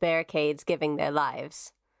on those barricades giving their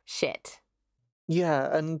lives. Shit.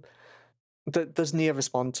 Yeah, and does Nia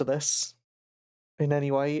respond to this in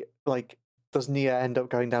any way? Like, does Nia end up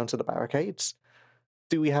going down to the barricades?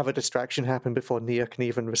 Do we have a distraction happen before Nia can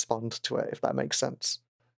even respond to it, if that makes sense?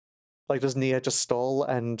 Like, does Nia just stall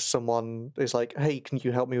and someone is like, hey, can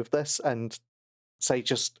you help me with this? And say,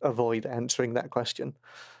 just avoid answering that question.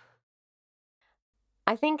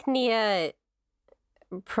 I think Nia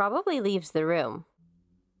probably leaves the room.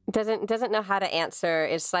 Doesn't know how to answer,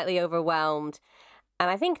 is slightly overwhelmed, And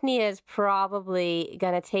I think Nia's probably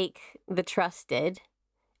going to take the trusted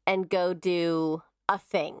and go do a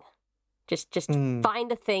thing. Just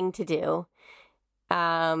find a thing to do.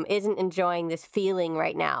 Isn't enjoying this feeling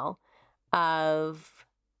right now of,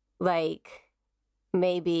 like,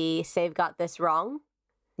 maybe Save got this wrong.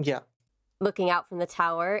 Yeah. Looking out from the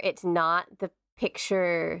tower, it's not the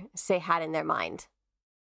picture Say had in their mind.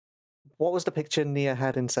 What was the picture Nia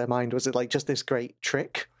had in her mind? Was it like just this great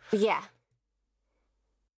trick? Yeah.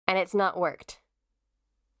 And it's not worked.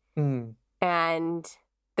 Hmm. And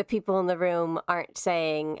the people in the room aren't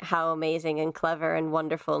saying how amazing and clever and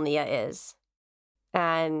wonderful Nia is.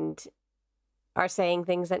 And are saying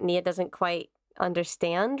things that Nia doesn't quite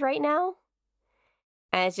understand right now.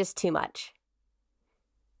 And it's just too much.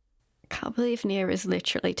 Can't believe Nia is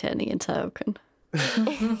literally turning into Oaken.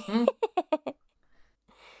 I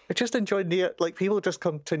just enjoy Nia, like, people just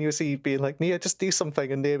continuously being like, Nia, just do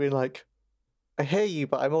something, and Nia being like, I hear you,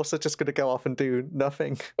 but I'm also just going to go off and do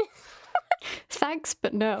nothing. Thanks,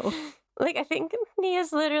 but no. Like, I think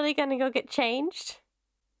Nia's literally going to go get changed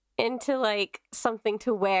into, like, something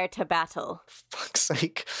to wear to battle. Fuck's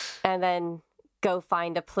sake. And then go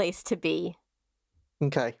find a place to be.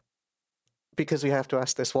 Okay. Because we have to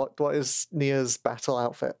ask this, what is Nia's battle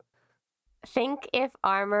outfit? Think if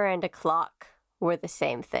armor and a clock were the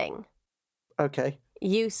same thing. Okay.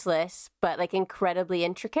 Useless, but, like, incredibly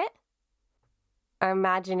intricate. I'm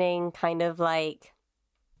imagining kind of like,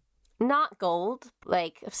 not gold,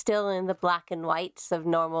 like still in the black and whites of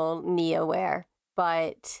normal Nia wear,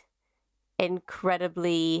 but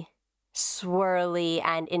incredibly swirly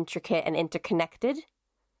and intricate and interconnected.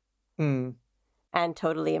 Hmm. And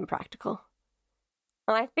totally impractical.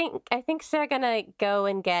 And I think they're gonna go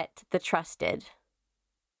and get the trusted.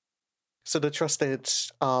 So the Trusted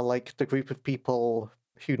are like the group of people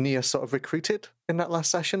who Nia sort of recruited in that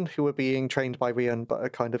last session, who were being trained by Rian, but are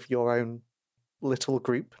kind of your own little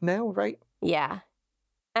group now, right? Yeah.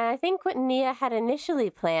 And I think what Nia had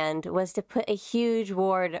initially planned was to put a huge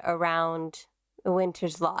ward around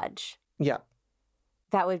Winter's Lodge. Yeah.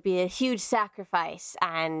 That would be a huge sacrifice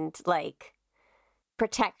and, like,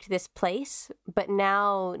 protect this place. But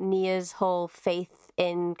now Nia's whole faith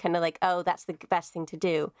in kind of like, oh, that's the best thing to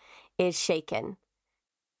do, is shaken.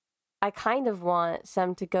 I kind of want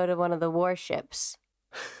Sam to go to one of the warships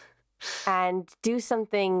and do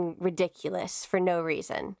something ridiculous for no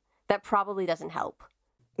reason. That probably doesn't help.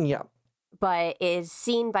 Yeah. But is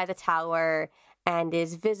seen by the tower and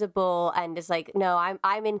is visible and is like, no,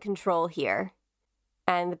 I'm in control here.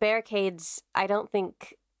 And the barricades, I don't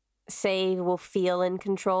think Say will feel in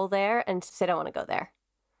control there, and Say don't want to go there.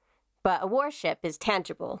 But a warship is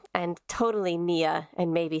tangible, and totally Nia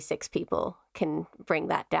and maybe 6 people can bring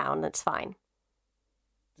that down. That's fine.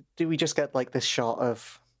 Do we just get like this shot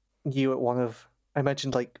of you at one of, I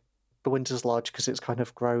mentioned like the Winter's Lodge, because it's kind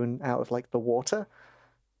of grown out of like the water,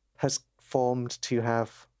 has formed to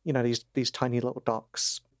have, you know, these tiny little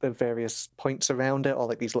docks at various points around it, or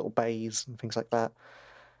like these little bays and things like that.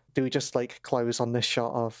 Do we just like close on this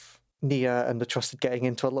shot of Nia and the Trusted getting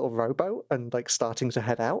into a little rowboat and like starting to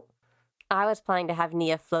head out? I was planning to have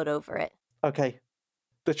Nia float over it. Okay.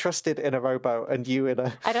 The Trusted in a rowboat and you in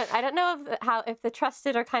a... I don't know if the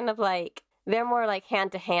Trusted are kind of like, they're more like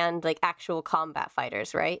hand to hand, like actual combat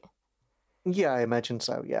fighters, right? Yeah, I imagine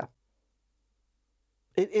so, yeah.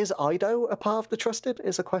 Is Ido a part of the Trusted,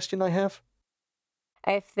 is a question I have.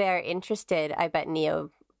 If they're interested, I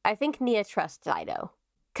think Nia trusts Ido.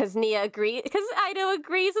 Because Ido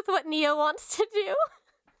agrees with what Nia wants to do.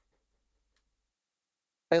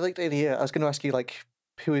 I like the idea. I was going to ask you, like,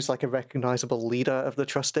 who is like a recognizable leader of the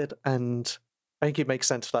Trusted, and I think it makes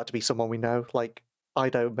sense for that to be someone we know. Like,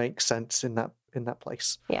 Ido makes sense in that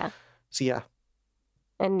place. Yeah. So yeah.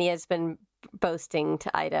 And Nia's been boasting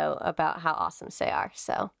to Ido about how awesome they are,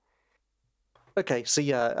 so. Okay, so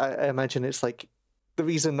yeah, I imagine it's like, the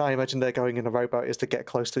reason I imagine they're going in a rowboat is to get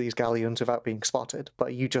close to these galleons without being spotted, but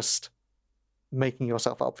are you just making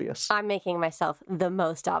yourself obvious? I'm making myself the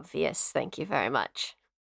most obvious, thank you very much.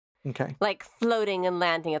 Okay. Like floating and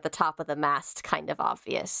landing at the top of the mast, kind of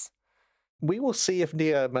obvious. We will see if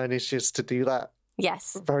Nia manages to do that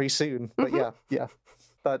Yes. very soon, but yeah.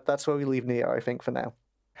 That's where we leave Nia, I think, for now.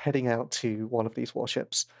 Heading out to one of these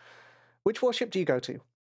warships. Which warship do you go to?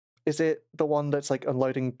 Is it the one that's like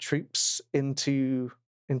unloading troops into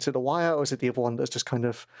the wire, or is it the other one that's just kind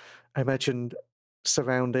of, I imagine,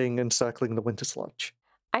 surrounding and circling the Winter's Lodge?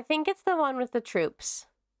 I think it's the one with the troops.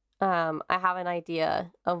 I have an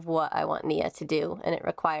idea of what I want Nia to do, and it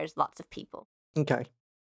requires lots of people. Okay.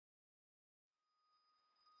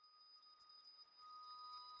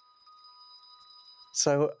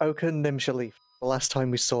 So, Oaken Nimshaleaf, The last time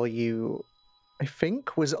we saw you, I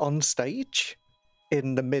think, was on stage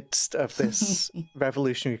in the midst of this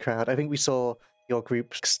revolutionary crowd. I think we saw your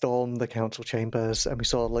group storm the council chambers, and we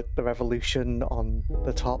saw like the revolution on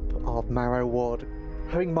the top of Marrow Ward,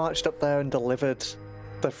 having marched up there and delivered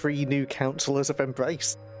the 3 new councillors of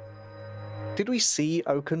Embrace. Did we see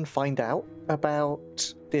Oaken find out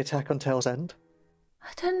about the attack on Tail's End? I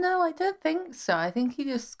don't know. I don't think so. I think he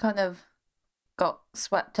just kind of got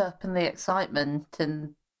swept up in the excitement,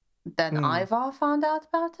 and then Ivar found out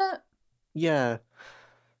about it. Yeah.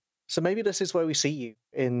 So maybe this is where we see you,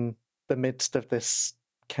 in the midst of this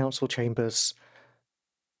council chambers.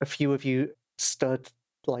 A few of you stood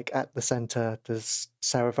like at the centre. There's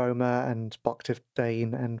Saravoma and Boktiv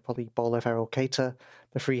Dane and probably Bolev Errol-Cater,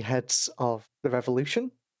 the 3 heads of the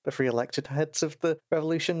revolution, the 3 elected heads of the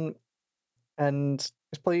revolution. And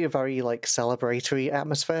it's probably a very like celebratory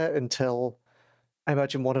atmosphere until I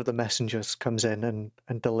imagine one of the messengers comes in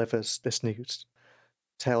and delivers this news.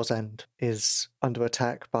 Tail's End is under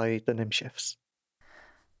attack by the Nimshifts.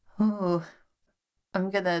 Oh,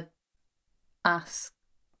 I'm gonna ask,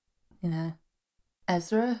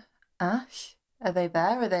 Ezra, Ash, are they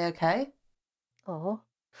there? Are they okay? Oh,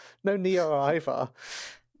 no Nia or Ivar.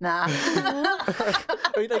 Nah.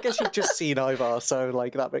 I mean, I guess you've just seen Ivar, so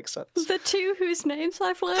like that makes sense. The 2 whose names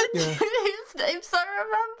I've learned. Yeah. Whose names I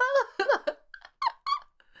remember?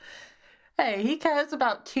 Hey, he cares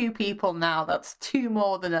about 2 people now. That's 2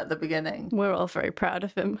 more than at the beginning. We're all very proud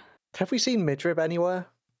of him. Have we seen Midrib anywhere?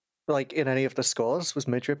 Like in any of the scores? Was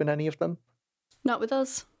Midrib in any of them? Not with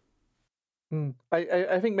us.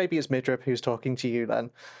 I think maybe it's Midrib who's talking to you then.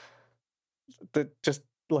 Just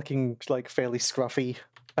looking like fairly scruffy,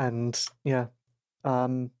 and yeah.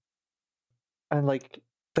 And like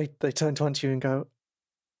they turn to you and go,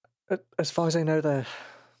 as far as I know, they're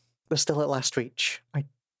still at Last Reach.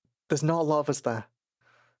 There's not a lot of us there.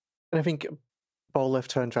 And I think Bolef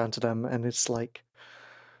turned around to them and it's like,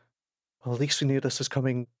 well, at least we knew this was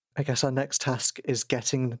coming. I guess our next task is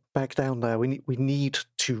getting back down there. We need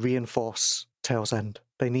to reinforce Tail's End.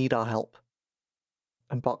 They need our help.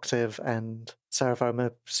 And Boktiv and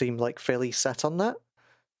Saravoma seem like fairly set on that.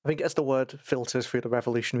 I think as the word filters through the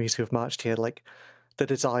revolutionaries who have marched here, like the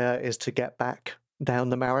desire is to get back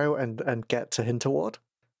down the Marrow and get to Hinterward.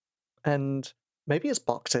 And maybe it's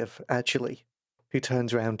Boktiv, actually, who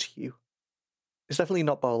turns around to you. It's definitely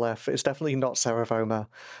not Bolef. It's definitely not Saravoma.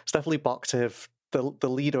 It's definitely Boktiv, the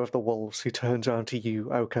leader of the wolves, who turns around to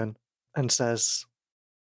you, Oaken, and says,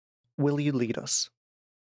 will you lead us?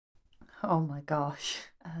 Oh my gosh.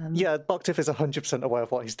 Yeah, Boktiv is 100% aware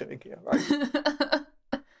of what he's doing here, right?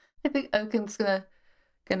 I think Oaken's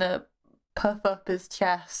gonna puff up his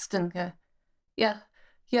chest and go, yeah,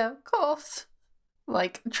 of course.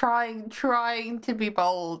 Like trying to be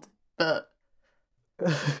bold, but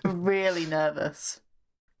really nervous.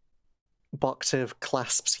 Boktiv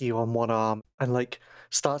clasps you on one arm and like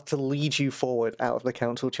starts to lead you forward out of the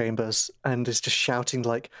council chambers and is just shouting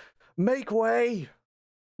like, make way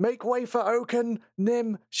for Oaken,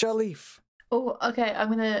 Nim, Sharleef. Oh, okay, I'm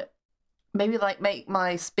gonna maybe like make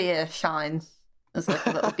my spear shine as like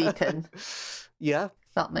a little beacon. Yeah.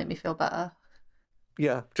 That'll make me feel better.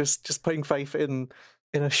 Yeah, just putting faith in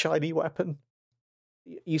a shiny weapon.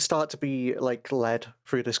 You start to be like led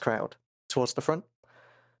through this crowd towards the front.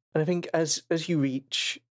 And I think as you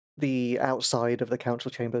reach the outside of the council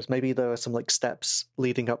chambers, maybe there are some like steps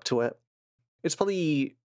leading up to it. It's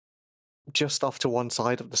probably just off to one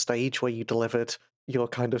side of the stage where you delivered your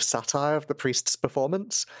kind of satire of the priest's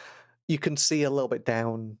performance. You can see a little bit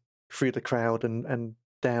down through the crowd and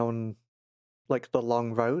down like the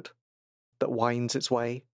long road that winds its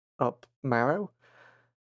way up Marrow.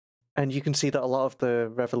 And you can see that a lot of the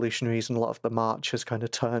revolutionaries and a lot of the march has kind of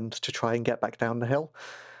turned to try and get back down the hill.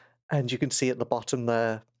 And you can see at the bottom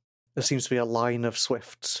there seems to be a line of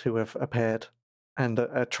swifts who have appeared and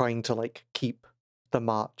are trying to like keep the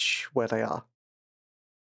march where they are.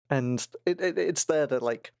 And it's there that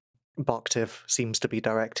like Boktiv seems to be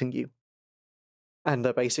directing you. And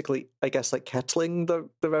they're basically, I guess, like kettling the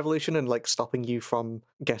revolution and like stopping you from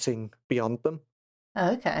getting beyond them.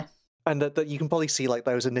 Okay. And that you can probably see like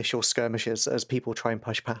those initial skirmishes as people try and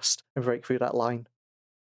push past and break through that line.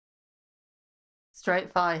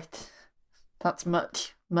 Straight fight. That's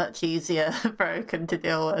much easier for Oaken to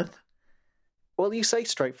deal with. Well, you say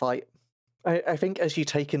straight fight. I think as you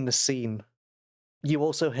take in the scene, you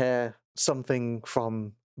also hear something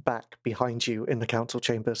from back behind you in the council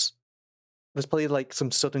chambers. There's probably like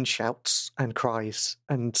some sudden shouts and cries,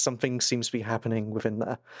 and something seems to be happening within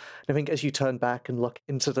there. And I think as you turn back and look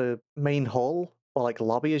into the main hall, or like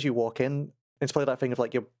lobby as you walk in, It's probably that thing of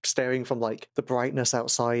like you're staring from like the brightness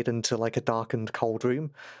outside into like a darkened, cold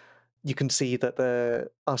room. You can see that there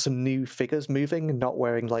are some new figures moving, not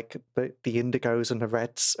wearing like the indigos and the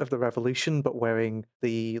reds of the revolution, but wearing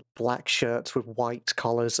the black shirts with white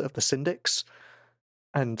collars of the syndics,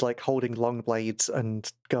 and like holding long blades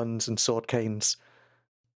and guns and sword canes.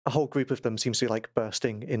 A whole group of them seems to be like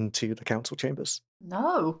bursting into the council chambers.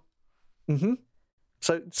 No. Mm-hmm.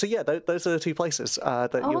 So yeah, those are the two places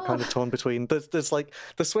that you're kind of torn between. There's like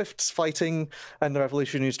the Swifts fighting and the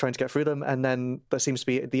revolutionaries trying to get through them, and then there seems to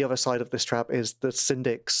be the other side of this trap is the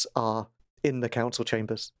syndics are in the council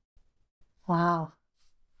chambers. Wow.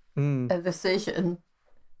 A decision.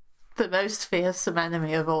 The most fearsome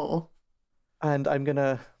enemy of all. And I'm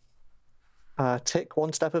gonna tick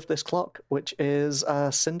one step of this clock, which is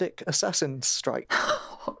Syndic Assassin's Strike.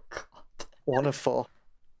 Oh, God. 1 of 4.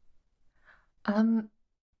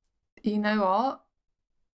 You know what?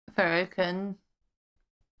 For Oaken,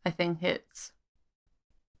 I think it's...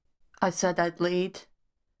 I said I'd lead.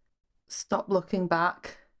 Stop looking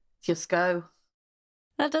back. Just go.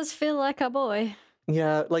 That does feel like a boy.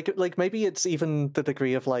 Yeah, like maybe it's even the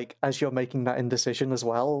degree of like, as you're making that indecision as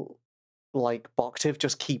well, like Boktiv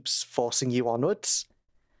just keeps forcing you onwards.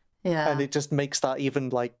 Yeah. And it just makes that even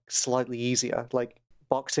like slightly easier. Like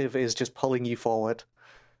Boktiv is just pulling you forward.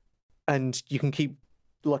 And you can keep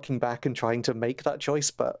looking back and trying to make that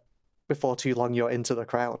choice, but before too long you're into the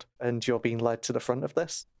crowd and you're being led to the front of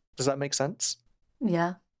this. Does that make sense?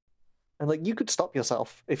 Yeah. And like you could stop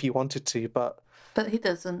yourself if you wanted to, but he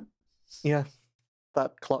doesn't. yeah,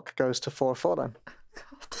 that clock goes to 4-4 then.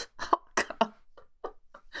 God. Oh, God.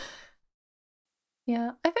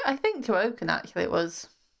 Yeah, I think to Oaken actually it was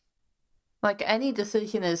like any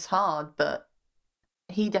decision is hard, but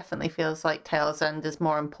he definitely feels like Tail's End is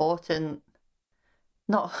more important.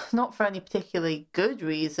 Not for any particularly good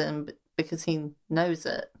reason, but because he knows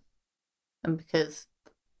it. And because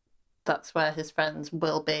that's where his friends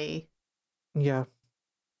will be. Yeah.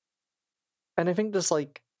 And I think there's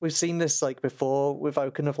like, we've seen this like before with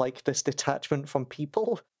Oaken of like this detachment from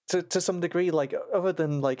people to some degree, like other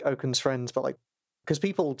than like Oaken's friends, but like, because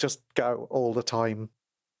people just go all the time.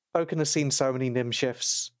 Oaken has seen so many Nim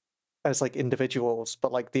shifts as like individuals,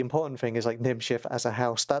 but like the important thing is like Nim shift as a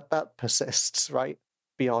house that persists, right?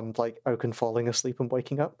 Beyond like Oaken falling asleep and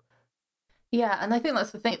waking up. Yeah, and I think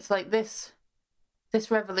that's the thing. It's like this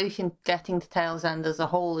revolution getting to Tail's End as a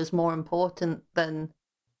whole is more important than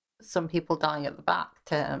some people dying at the back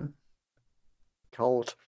to him.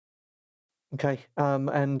 Cold. Okay,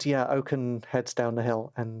 and yeah, Oaken heads down the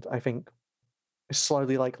hill, and I think is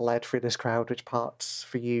slowly like led through this crowd, which parts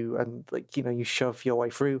for you, and like you shove your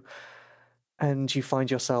way through, and you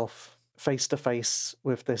find yourself face to face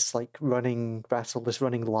with this like running battle, this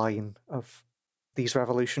running line of these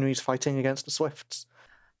revolutionaries fighting against the Swifts.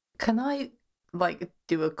 Can I like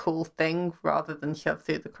do a cool thing rather than shove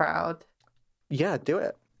through the crowd? Yeah, do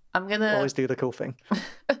it. I'm gonna Always do the cool thing.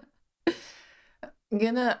 I'm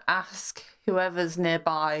gonna ask whoever's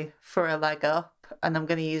nearby for a leg up, and I'm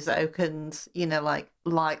gonna use Oaken's, like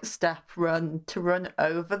light step run to run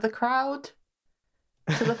over the crowd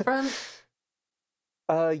to the front.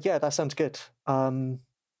 Yeah, that sounds good. I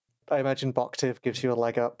imagine Boktiv gives you a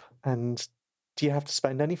leg up, and do you have to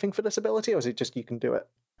spend anything for this ability, or is it just you can do it?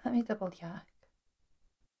 Let me double check.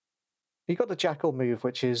 You got the Jackal move,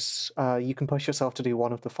 which is you can push yourself to do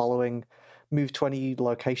one of the following: move to any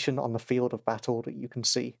location on the field of battle that you can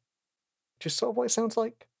see. Just sort of what it sounds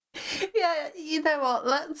like. Yeah, you know what?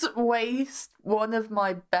 Let's waste one of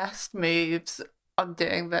my best moves on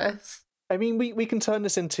doing this. I mean, we can turn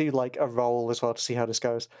this into like a roll as well to see how this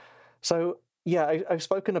goes. So yeah, I've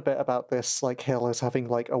spoken a bit about this like hill as having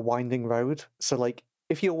like a winding road. So like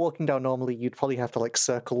if you're walking down normally, you'd probably have to like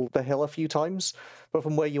circle the hill a few times. But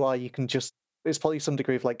from where you are, you can just, it's probably some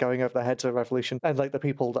degree of like going over the heads of the revolution and like the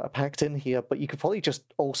people that are packed in here. But you could probably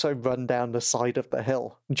just also run down the side of the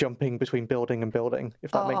hill, jumping between building and building,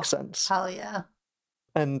 if that makes sense. Hell yeah.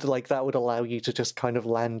 And like that would allow you to just kind of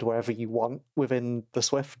land wherever you want within the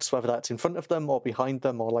Swifts, whether that's in front of them or behind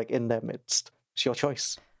them or like in their midst. It's your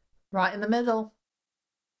choice. Right in the middle.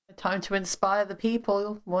 Time to inspire the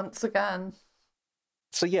people once again.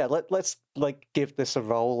 So yeah, let's like give this a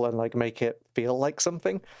roll and like make it feel like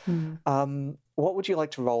something. What would you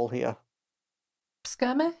like to roll here?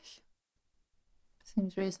 Skirmish?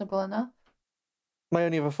 Seems reasonable enough. My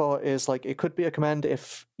only other thought is like it could be a command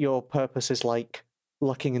if your purpose is like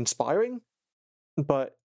looking inspiring,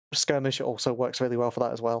 but skirmish also works really well for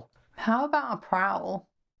that as well. How about a prowl?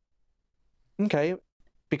 Okay,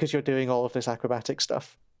 because you're doing all of this acrobatic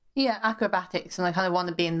stuff. Yeah, acrobatics, and I kind of want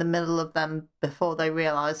to be in the middle of them before they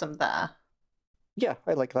realise I'm there. Yeah,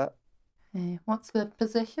 I like that. What's the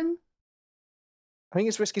position? I think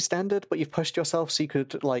it's risky standard, but you've pushed yourself so you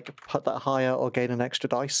could like put that higher or gain an extra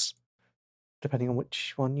dice, depending on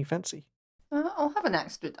which one you fancy. I'll have an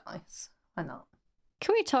extra dice. Why not?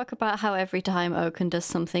 Can we talk about how every time Oaken does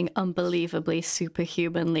something unbelievably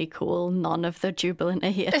superhumanly cool, none of the Jubilant are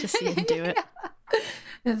here to see him do it?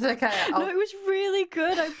 It's okay. No, it was really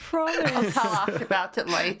good, I I'll promise. tell Ash about it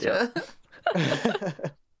later.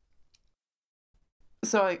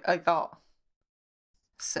 So I got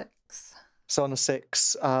 6. So on a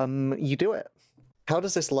 6, you do it. How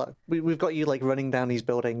does this look? We've got you like running down these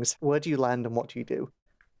buildings. Where do you land and what do you do?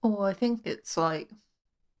 Oh, I think it's like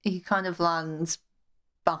he kind of lands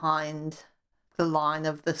behind the line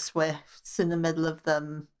of the Swifts in the middle of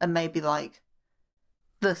them, and maybe like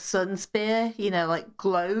the sun spear, like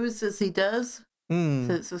glows as he does. Hmm.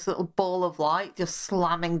 So it's this little ball of light just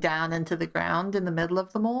slamming down into the ground in the middle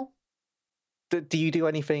of them all. Do you do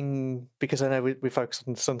anything? Because I know we focus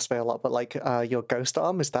on Sunspear a lot, but like your ghost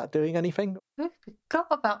arm, is that doing anything? I forgot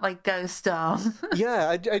about my ghost arm.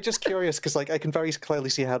 Yeah, I'm just curious because like I can very clearly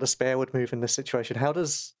see how the spear would move in this situation. How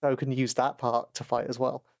does Oaken use that part to fight as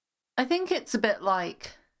well? I think it's a bit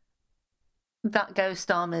like that ghost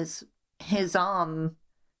arm is his arm,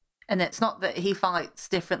 and it's not that he fights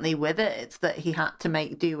differently with it, it's that he had to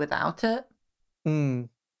make do without it. Hmm.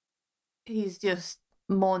 He's just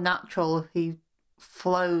more natural. He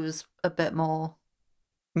flows a bit more.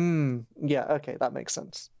 Yeah, okay, that makes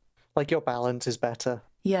sense. Like your balance is better.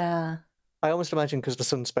 Yeah. I almost imagine because the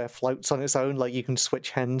Sun Spear floats on its own, like you can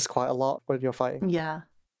switch hands quite a lot when you're fighting. Yeah.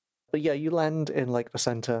 But yeah, you land in like the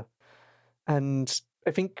center, and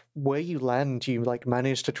I think where you land, you like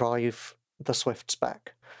manage to drive the Swifts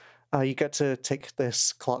back. You get to tick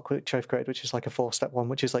this clock which I've created, which is like a 4-step one,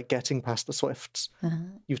 which is like getting past the Swifts. Uh-huh.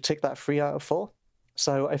 You've ticked that 3 out of 4.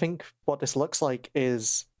 So I think what this looks like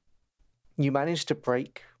is you manage to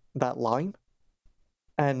break that line,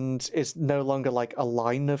 and it's no longer like a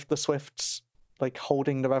line of the Swifts like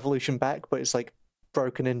holding the revolution back, but it's like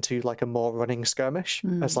broken into like a more running skirmish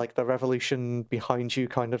as like the revolution behind you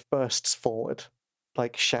kind of bursts forward,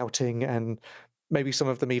 like shouting, and maybe some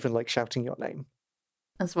of them even like shouting your name.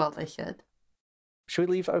 As well they should. Should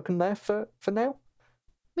we leave Oaken there for now?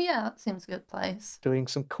 Yeah, that seems a good place. Doing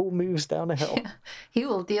some cool moves down a hill. Yeah. He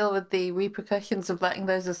will deal with the repercussions of letting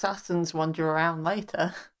those assassins wander around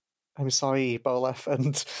later. I'm sorry, Boleth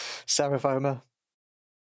and Saravoma.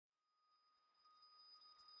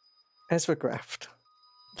 Ezra Graft,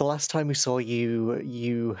 the last time we saw you,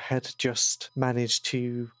 you had just managed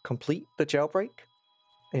to complete the jailbreak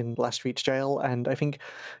in Last Reach Jail, and I think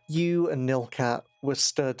you and Nilcat were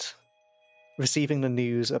stood receiving the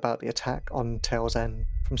news about the attack on Tail's End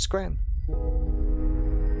from Scran.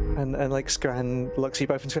 And like Scran looks at you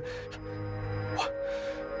both and says,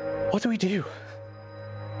 what do we do?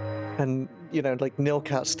 And, like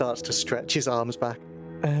Nilcat starts to stretch his arms back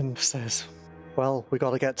and says, well, we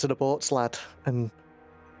gotta get to the boats, lad, and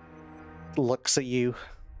looks at you.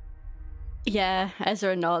 Yeah,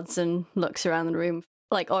 Ezra nods and looks around the room,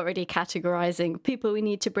 like already categorizing people we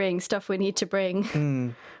need to bring, stuff we need to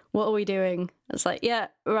bring. What are we doing? It's like, yeah,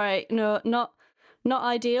 right, no, not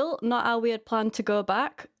ideal, not how we had planned to go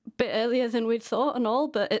back. Bit earlier than we'd thought and all,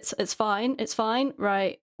 but it's fine,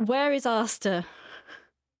 right. Where is Asta?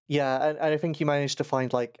 Yeah, and I think you managed to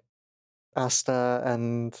find, like, Asta,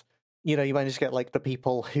 and, you managed to get, like, the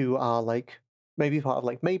people who are, like, maybe part of,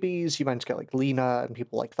 like, Maybes, you managed to get, like, Lena and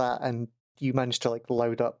people like that, and you managed to, like,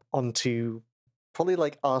 load up onto probably,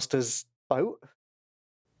 like, Asta's boat.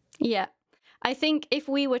 Yeah. I think if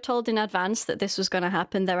we were told in advance that this was going to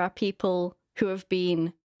happen, there are people who have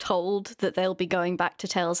been told that they'll be going back to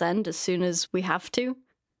Tail's End as soon as we have to,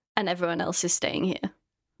 and everyone else is staying here.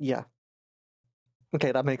 Yeah.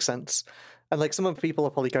 Okay, that makes sense. And, like, some of the people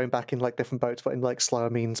are probably going back in, like, different boats, but in, like,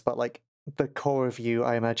 slower means, but, like, the core of you,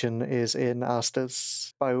 I imagine, is in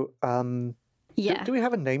Asta's boat. Yeah. Do we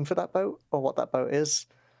have a name for that boat, or what that boat is?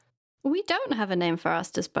 We don't have a name for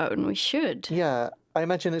Asta's boat, and we should. Yeah, I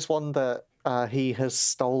imagine it's one that he has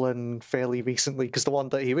stolen fairly recently, because the one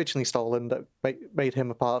that he originally stolen that made him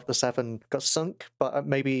a part of the Seven got sunk, but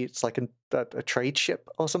maybe it's like a trade ship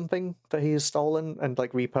or something that he has stolen and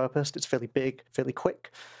like repurposed. It's fairly big, fairly quick.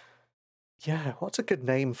 Yeah, what's a good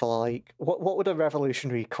name for, like, what would a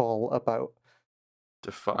revolutionary call a boat?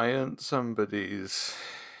 Defiant somebody's.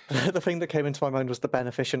 The thing that came into my mind was the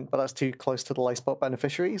Beneficent, but that's too close to the Lifespot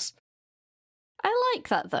Beneficiaries. I like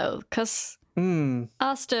that though, because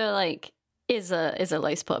Asta, like, is a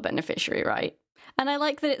Laceport beneficiary, right? And I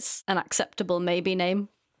like that it's an acceptable maybe name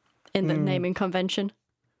in the naming convention.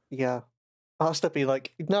 Yeah. Asta be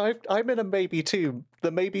like, no, I'm in a maybe too.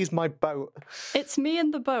 The maybe's my boat. It's me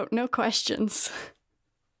and the boat, no questions.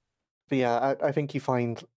 But yeah, I think you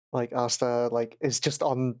find like Asta like is just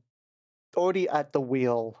already at the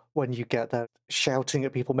wheel when you get there, shouting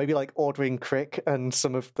at people, maybe like ordering Crick and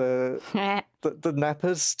some of the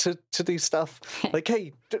nappers to do stuff. Like,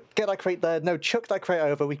 hey, get that crate there. No, chuck that crate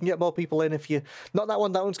over. We can get more people in if you... Not that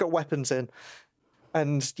one. That one's got weapons in.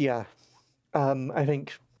 And yeah, I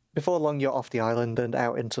think before long you're off the island and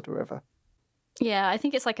out into the river. Yeah, I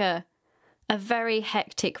think it's like a very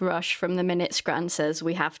hectic rush from the minute Scran says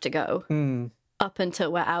we have to go up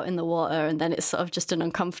until we're out in the water, and then it's sort of just an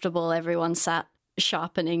uncomfortable, everyone sat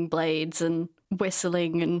sharpening blades and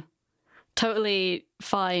whistling and totally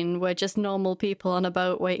fine. We're just normal people on a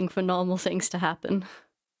boat waiting for normal things to happen.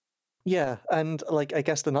 Yeah, and like I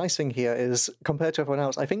guess the nice thing here is compared to everyone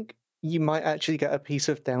else, I think you might actually get a piece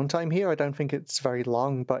of downtime here. I don't think it's very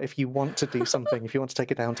long, but if you want to do something, if you want to take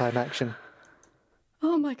a downtime action.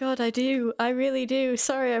 Oh my god, I do. I really do.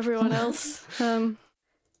 Sorry, everyone else.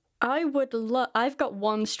 I would I've got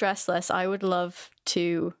one stress less. I would love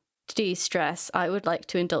to de-stress. I would like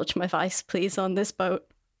to indulge my vice, please, on this boat.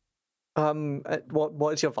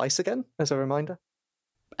 What is your vice again, as a reminder?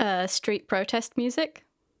 Street protest music.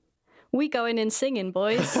 We going in singing,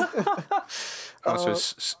 boys. So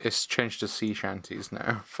it's changed to sea shanties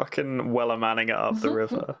now. Fucking Weller manning it up the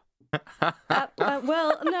river.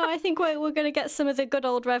 Well, no, I think we're going to get some of the good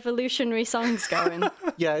old revolutionary songs going.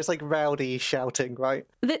 Yeah, it's like rowdy shouting, right?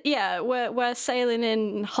 Yeah, we're sailing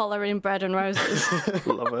in, hollering bread and roses.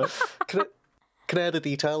 Love it. Can I add a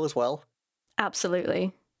detail as well?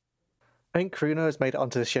 Absolutely. I think Kruna has made it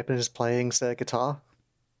onto the ship and is playing the guitar.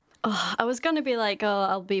 Oh, I was going to be like,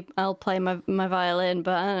 I'll play my violin,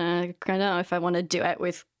 but I don't know if I want to duet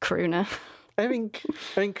with Kruna. I think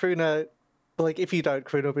Kruna, like, if you don't,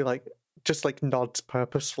 Kruna will be like, just like nods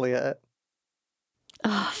purposefully at it.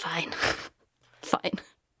 Oh, fine. Fine.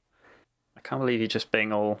 I can't believe you're just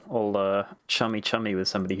being all chummy with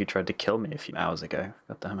somebody who tried to kill me a few hours ago.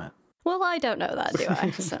 God damn it. Well, I don't know that, do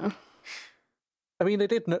I? So. I mean, they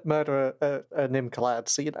did murder a Nimkalad,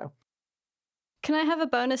 so you know. Can I have a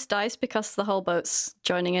bonus dice because the whole boat's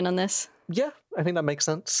joining in on this? Yeah, I think that makes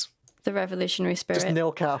sense. The revolutionary spirit. Just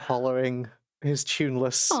Nilcat hollering his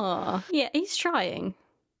tuneless. Aw, yeah, he's trying.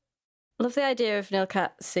 Love the idea of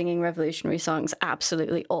Nilcat singing revolutionary songs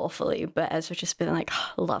absolutely awfully, but Ezra just being like,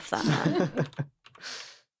 oh, love that man.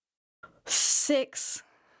 6.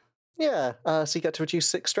 Yeah, so you get to reduce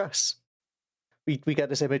 6 stress. We get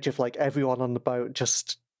this image of like everyone on the boat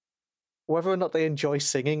just, whether or not they enjoy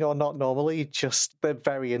singing or not normally, just they're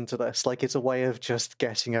very into this. Like it's a way of just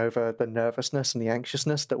getting over the nervousness and the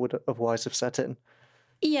anxiousness that would otherwise have set in.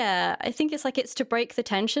 Yeah, I think it's like it's to break the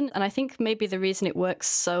tension, and I think maybe the reason it works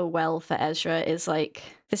so well for Ezra is like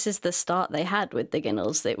this is the start they had with the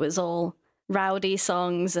Ginnels. It was all rowdy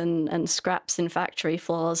songs and scraps in factory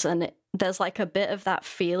floors, and there's like a bit of that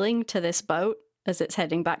feeling to this boat as it's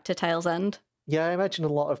heading back to Tail's End. Yeah, I imagine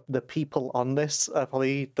a lot of the people on this are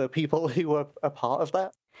probably the people who were a part of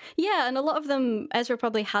that. Yeah, and a lot of them Ezra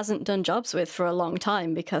probably hasn't done jobs with for a long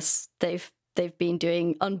time because they've been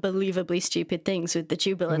doing unbelievably stupid things with the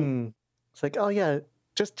Jubilant. It's like, oh yeah,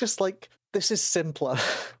 just like this is simpler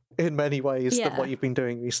in many ways than what you've been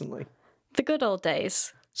doing recently. The good old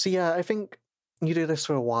days. So yeah, I think you do this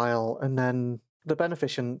for a while, and then the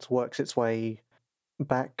Beneficent works its way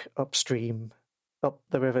back upstream, up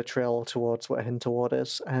the River Trill towards where Hintoward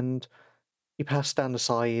is, and you pass down the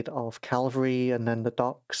side of Calvary and then the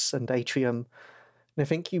docks and Atrium. And I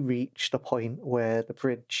think you reach the point where the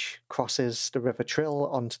bridge crosses the River Trill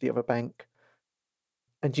onto the other bank.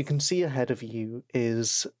 And you can see ahead of you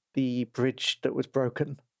is the bridge that was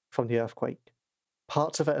broken from the earthquake.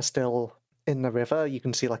 Parts of it are still in the river. You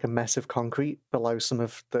can see like a mess of concrete below some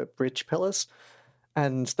of the bridge pillars.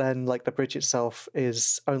 And then like the bridge itself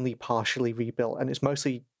is only partially rebuilt. And it's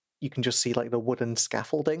mostly, you can just see like the wooden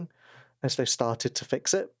scaffolding as they started to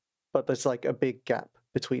fix it. But there's like a big gap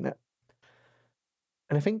between it.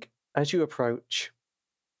 And I think as you approach,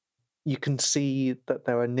 you can see that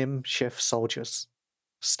there are Nim Shift soldiers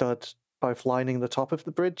stood both lining the top of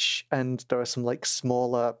the bridge, and there are some like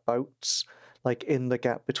smaller boats like in the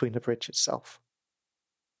gap between the bridge itself.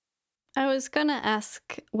 I was gonna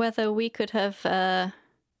ask whether we could have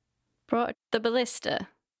brought the ballista.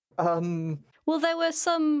 Well, there were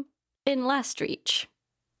some in Lastreach.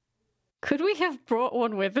 Could we have brought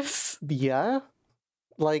one with us? Yeah.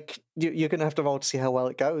 Like, you're going to have to roll to see how well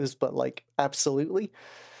it goes, but, like, absolutely.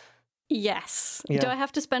 Yes. Yeah. Do I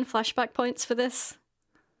have to spend flashback points for this?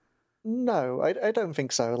 No, I don't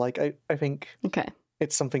think so. Like, I think Okay.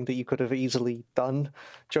 it's something that you could have easily done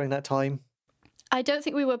during that time. I don't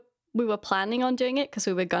think we were planning on doing it because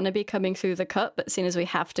we were going to be coming through the cut, but seeing as we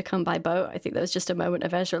have to come by boat, I think there was just a moment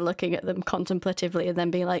of Ezra looking at them contemplatively and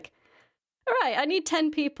then being like, all right, I need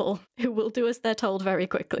 10 people who will do as they're told very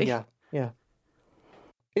quickly. Yeah.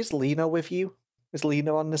 Is Lena with you? Is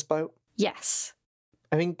Lena on this boat? Yes.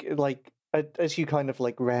 I think, like, as you kind of,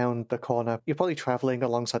 like, round the corner, you're probably traveling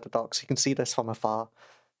alongside the docks. You can see this from afar.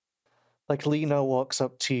 Like, Lena walks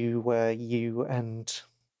up to where you and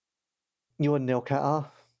Nilka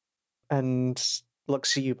are and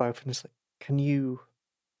looks at you both and is like, Can you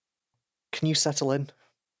settle in?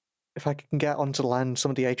 If I can get onto land, some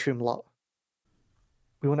of the atrium lot.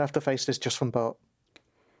 We won't have to face this just from boat.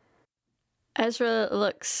 Ezra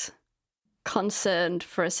looks concerned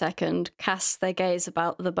for a second, casts their gaze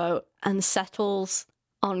about the boat, and settles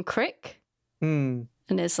on Crick. And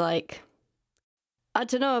is like, I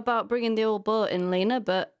don't know about bringing the old boat in, Lena,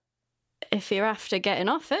 but if you're after getting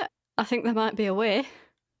off it, I think there might be a way.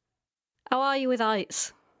 How are you with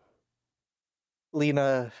ice?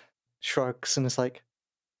 Lena shrugs and is like,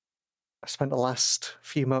 I spent the last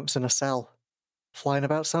few months in a cell. Flying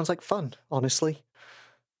about sounds like fun, honestly.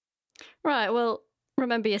 Right, well,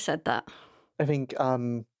 remember you said that. I think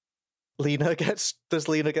Lena gets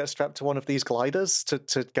strapped to one of these gliders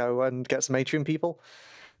to go and get some atrium people?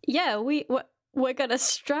 Yeah, we're gonna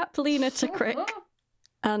strap Lena to Crick,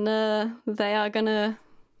 and they are gonna,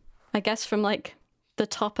 I guess, from like the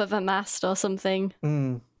top of a mast or something.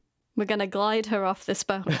 We're gonna glide her off this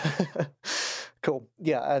boat. Cool.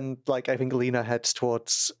 Yeah, and like I think Lena heads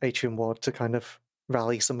towards Atrium Ward to kind of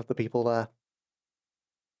rally some of the people there.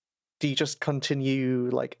 Do you just continue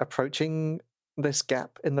like approaching this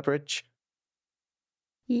gap in the bridge?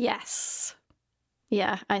 Yes.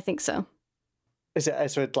 Yeah, I think so. Is it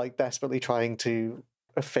Ezra like desperately trying to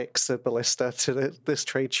affix a ballista to this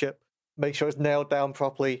trade ship? Make sure it's nailed down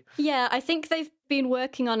properly? Yeah, I think they've been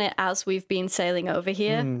working on it as we've been sailing over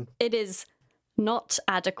here. It is not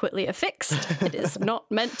adequately affixed. It is not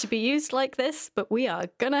meant to be used like this, but we are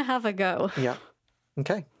gonna have a go. Yeah.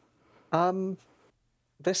 Okay.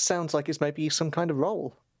 This sounds like it's maybe some kind of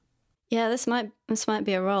roll. Yeah, this might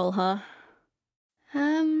be a roll, huh?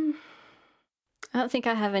 I don't think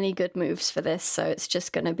I have any good moves for this, so it's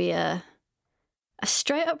just gonna be a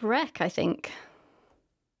straight up wreck, I think.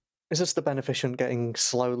 Is this the Beneficent getting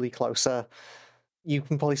slowly closer? You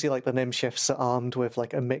can probably see like the Nimshifts are armed with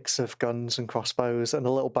like a mix of guns and crossbows, and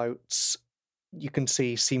the little boats you can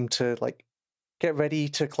see seem to like get ready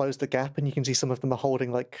to close the gap, and you can see some of them are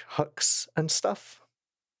holding like hooks and stuff.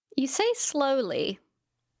 You say slowly.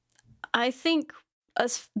 I think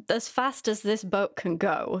as fast as this boat can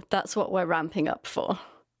go, that's what we're ramping up for.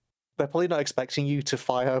 They're probably not expecting you to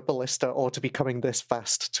fire a ballista or to be coming this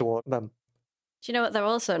fast toward them. Do you know what they're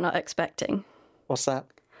also not expecting? What's that?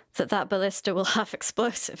 That ballista will have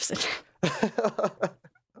explosives in it.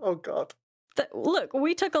 Oh, God. Look,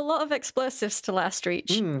 we took a lot of explosives to Last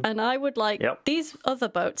Reach, and I would like these other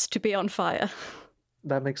boats to be on fire.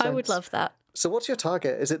 That makes sense. I would love that. So what's your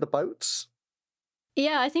target? Is it the boats?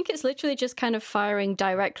 Yeah, I think it's literally just kind of firing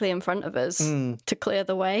directly in front of us to clear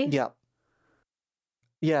the way. Yeah.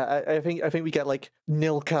 Yeah, I think we get like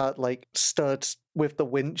Nilka like stood with the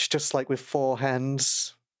winch, just like with 4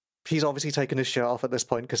 hands. He's obviously taken his shirt off at this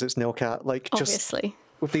point because it's Nilka. Like obviously.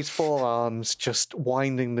 Just with these 4 arms, just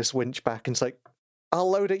winding this winch back, and it's like, I'll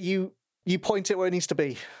load it. You point it where it needs to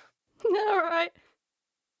be. All right.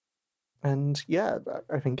 And yeah,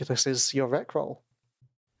 I think this is your rec roll.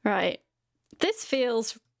 Right. This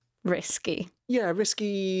feels risky. Yeah,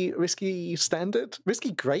 risky standard.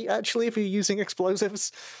 Risky great, actually, if you're using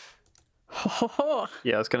explosives.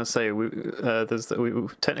 Yeah, I was going to say,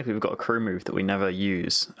 technically we've got a crew move that we never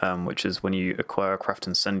use, which is when you acquire craft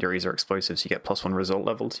incendiaries or explosives, you get +1 result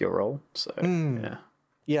level to your roll. So, yeah.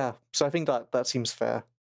 Yeah, so I think that seems fair.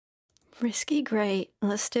 Risky great.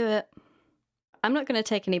 Let's do it. I'm not going to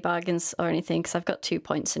take any bargains or anything because I've got 2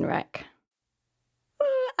 points in rec.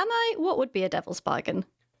 What would be a devil's bargain?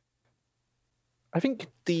 I think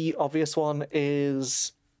the obvious one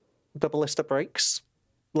is the ballista breaks.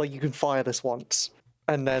 Like, you can fire this once,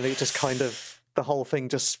 and then it just kind of, the whole thing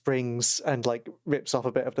just springs and, like, rips off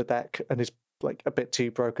a bit of the deck and is, like, a bit too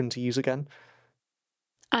broken to use again.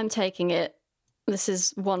 I'm taking it. This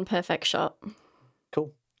is one perfect shot.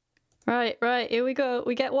 Cool. Right, here we go.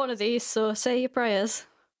 We get one of these, so say your prayers.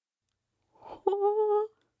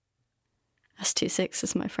 That's 2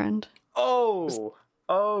 6s, my friend. Oh,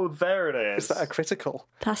 there it is. Is that a critical?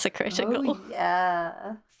 That's a critical. Oh,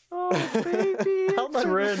 yeah. Oh, baby. How much?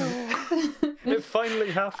 It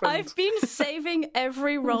finally happened. I've been saving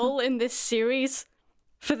every roll in this series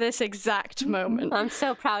for this exact moment. I'm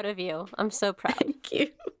so proud of you. I'm so proud. Thank you.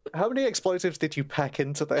 How many explosives did you pack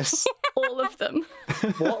into this? All of them.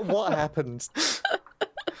 What happened?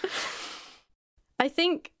 I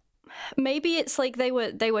think maybe it's like they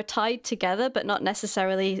were tied together, but not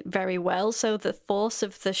necessarily very well. So the force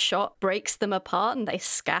of the shot breaks them apart, and they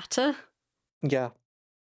scatter. Yeah.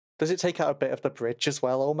 Does it take out a bit of the bridge as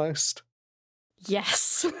well, almost?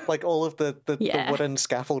 Yes. Like all of the Yeah. wooden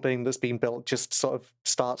scaffolding that's been built just sort of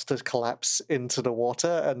starts to collapse into the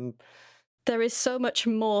water, and There is so much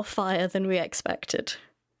more fire than we expected.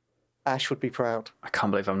 Ash would be proud. I can't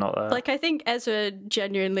believe I'm not there. Like, I think Ezra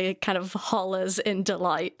genuinely kind of hollers in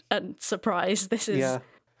delight and surprise. This is, Yeah.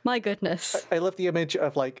 my goodness. I love the image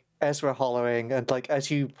of like Ezra hollering, and like as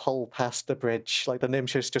you pull past the bridge, like the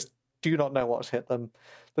Nimshus just do not know what's hit them.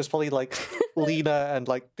 There's probably like Lena and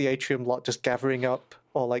like the Atrium lot just gathering up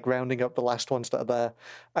or like rounding up the last ones that are there,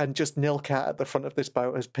 and just Nilcat at the front of this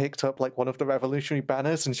boat has picked up like one of the revolutionary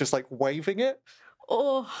banners and is just like waving it.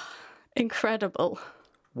 Oh, incredible.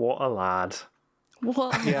 What a lad.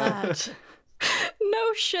 What a Yeah. lad.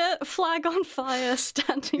 No shirt, flag on fire,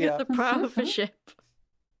 standing Yeah. at the prow of a ship.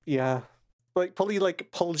 Yeah. Like probably like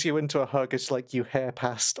pulls you into a hug as like you hair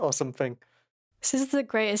past or something. This is the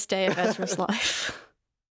greatest day of Ezra's life.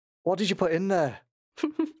 What did you put in there?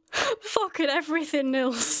 Fucking everything,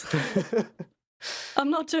 Nils. I'm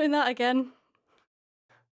not doing that again.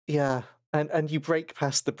 Yeah, and you break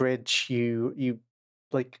past the bridge. You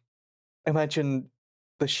like imagine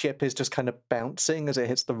the ship is just kind of bouncing as it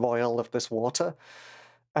hits the roil of this water,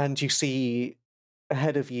 and you see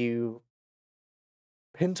ahead of you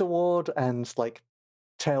Hinterward and like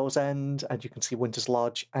Tail's End, and you can see Winter's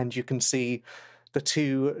Lodge, and you can see the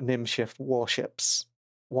two Nimshift warships.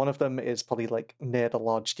 One of them is probably like near the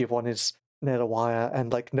lodge, the other one is near the wire,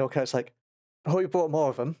 and like Nilcat's like, "Oh, you brought more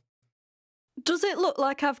of them." Does it look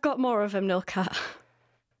like I've got more of him, Nilcat?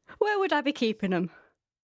 Where would I be keeping him?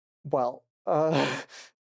 Well,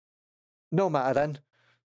 no matter then.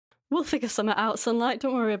 We'll figure something out, Sunlight.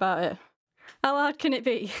 Don't worry about it. How hard can it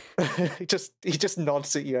be? he just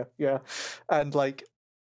nods at you, yeah, and like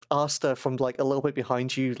Asta from like a little bit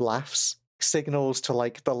behind you laughs, signals to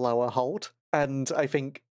like the lower hold, and I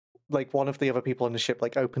think like one of the other people on the ship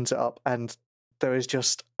like opens it up, and there is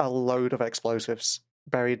just a load of explosives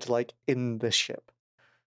buried like in this ship.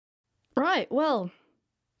 Right, well,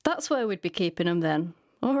 that's where we'd be keeping him then.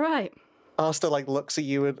 All right. Asta like looks at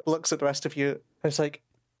you and looks at the rest of you. And it's like,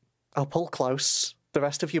 I'll pull close. The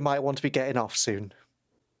rest of you might want to be getting off soon.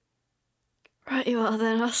 Right you are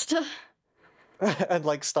then, Asta. And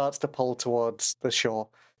like starts to pull towards the shore.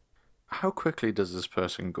 How quickly does this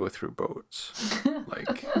person go through boats?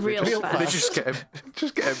 Like Real they fast.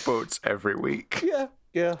 just get boats every week.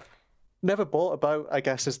 Yeah. Never bought a boat, I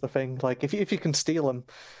guess, is the thing. Like, if you can steal them,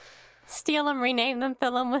 Steal them, rename them,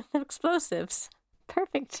 fill them with explosives.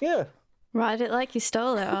 Perfect. yeah. Ride it like you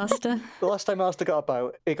stole it, Asta. The last time Asta got a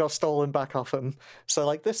boat, it got stolen back off him. So,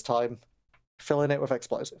 like, this time, filling it with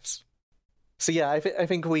explosives. So, yeah, I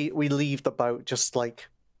think we leave the boat just, like...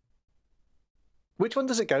 Which one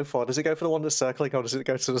does it go for? Does it go for the one that's circling, or does it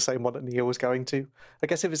go to the same one that Nia was going to? I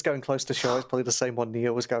guess if it's going close to shore, it's probably the same one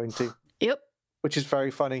Nia was going to, Yep. which is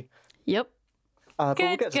very funny. Yep. But we'll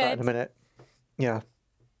Good, get to that in a good. minute. Yeah.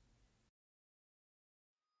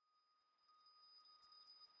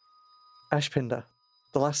 Ashpinda,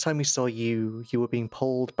 the last time we saw you, you were being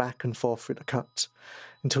pulled back and forth through the cut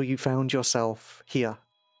until you found yourself here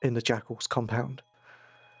in the Jackal's compound.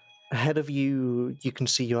 Ahead of you, you can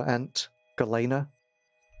see your aunt, Galena.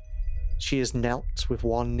 She is knelt with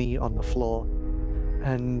one knee on the floor,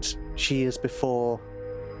 and she is before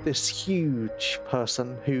this huge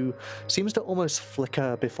person who seems to almost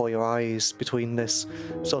flicker before your eyes between this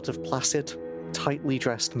sort of placid, tightly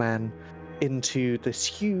dressed man into this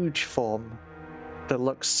huge form that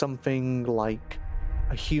looks something like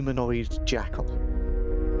a humanoid jackal,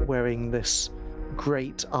 wearing this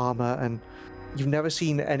great armor, and you've never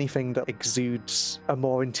seen anything that exudes a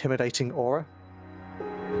more intimidating aura.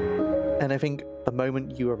 And I think the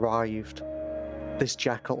moment you arrived, this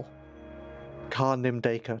jackal, Khan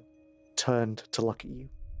Nimdaka, turned to look at you.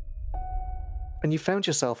 And you found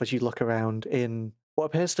yourself, as you look around, in what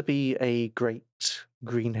appears to be a great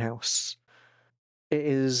greenhouse. It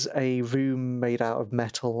is a room made out of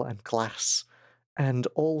metal and glass, and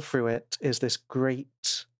all through it is this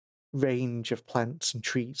great range of plants and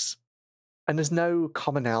trees. And there's no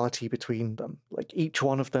commonality between them. Like, each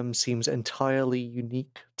one of them seems entirely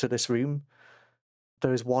unique to this room.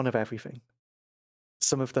 There is one of everything.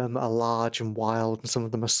 Some of them are large and wild, and some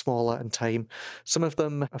of them are smaller and tame. Some of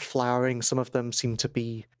them are flowering, some of them seem to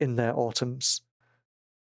be in their autumns.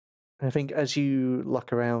 And I think as you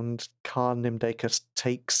look around, Khan Nimdakis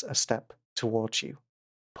takes a step towards you,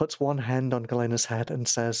 puts one hand on Galena's head and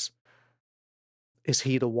says, "Is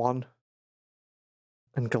he the one?"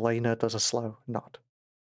 And Galena does a slow nod.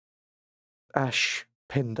 Ash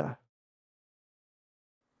Pinder,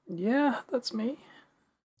 Yeah, that's me.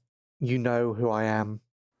 you know who I am.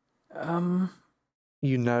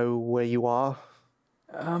 You know where you are.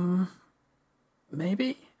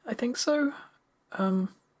 Maybe? I think so.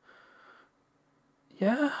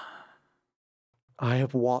 Yeah. I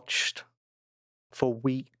have watched for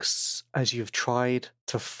weeks as you've tried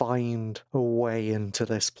to find a way into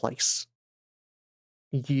this place.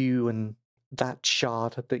 You and that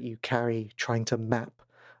shard that you carry trying to map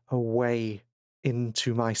a way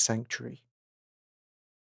into my sanctuary.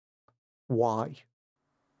 Why?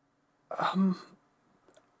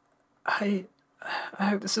 I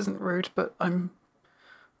hope this isn't rude, but I'm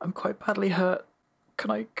quite badly hurt.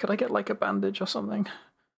 Could I get like a bandage or something?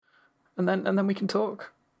 And then we can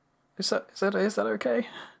talk. Is that okay?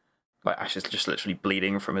 Like Ash is just literally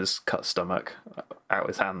bleeding from his cut stomach, out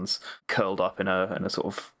his hands, curled up in a sort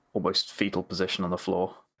of almost fetal position on the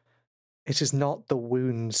floor. It is not the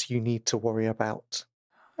wounds you need to worry about.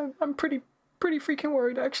 I'm pretty freaking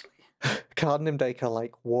worried, actually. Cardinum Dacre,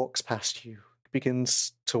 walks past you,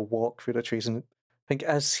 begins to walk through the trees, and I think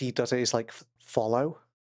as he does it, he's follow.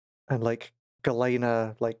 And,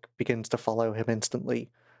 Galena, begins to follow him instantly.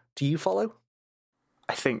 Do you follow?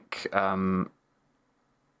 I think,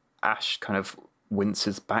 Ash kind of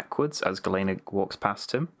winces backwards as Galena walks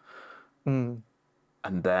past him. Mm.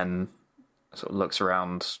 And then sort of looks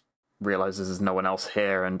around, realizes there's no one else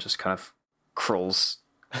here, and just kind of crawls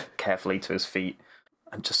carefully to his feet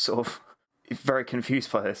and just sort of very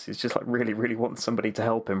confused by this. He's just really, really wants somebody to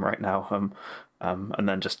help him right now. And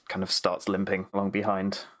then just kind of starts limping along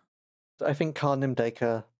behind. I think Karnim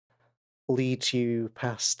Dacre leads you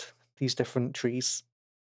past these different trees,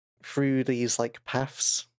 through these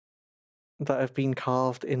paths that have been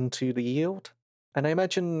carved into the yield. And I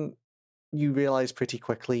imagine you realize pretty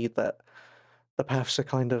quickly that the paths are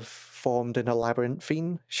kind of formed in a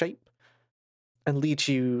labyrinthine shape and lead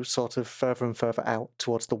you sort of further and further out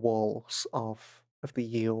towards the walls of the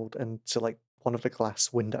yield and to one of the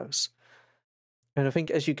glass windows. And I think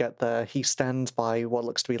as you get there, he stands by what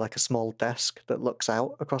looks to be a small desk that looks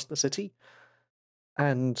out across the city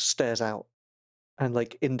and stares out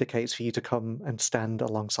and indicates for you to come and stand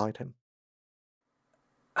alongside him.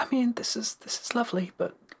 I mean, this is lovely,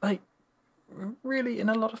 but really in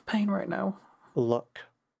a lot of pain right now. Look.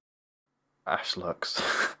 Ash looks.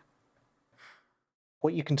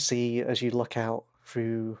 What you can see as you look out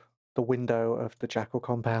through the window of the Jackal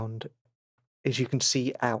compound is you can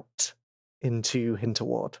see out into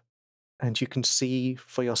Hinterward, and you can see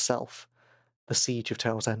for yourself the siege of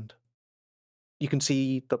Tail's End. You can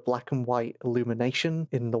see the black and white illumination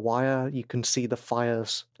in the wire. You can see the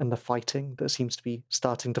fires and the fighting that seems to be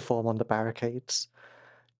starting to form on the barricades.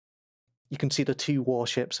 You can see the 2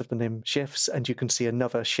 warships of the Nim shifts, and you can see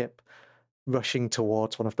another ship rushing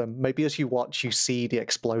towards one of them. Maybe as you watch, you see the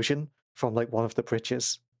explosion from one of the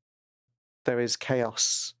bridges. There is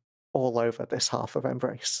chaos all over this half of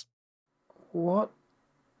Embrace.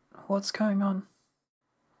 What's going on?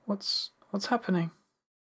 What's happening?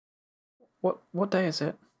 What day is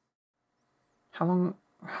it? How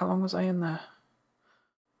long was I in there?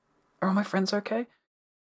 Are all my friends okay?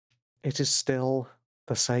 It is still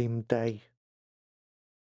the same day.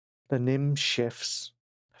 The Nim shifts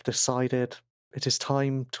have decided it is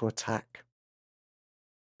time to attack,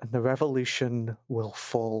 and the revolution will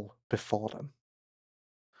fall before them.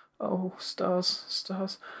 Oh,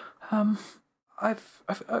 stars. I've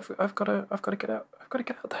got to get out. I've got to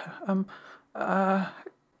get out there.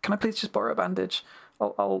 Can I please just borrow a bandage?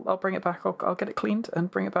 I'll bring it back. I'll get it cleaned and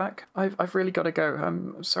bring it back. I've really got to go.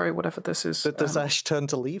 I'm sorry, whatever this is. Does Ash turn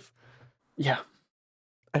to leave? Yeah.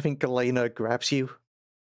 I think Galena grabs you.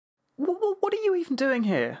 What are you even doing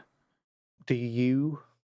here? Do you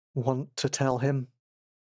want to tell him?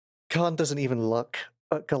 Khan doesn't even look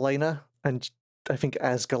at Galena, and I think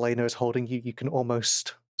as Galena is holding you, you can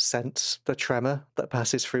almost sense the tremor that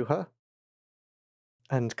passes through her.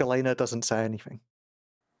 And Galena doesn't say anything.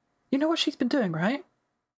 You know what she's been doing, right?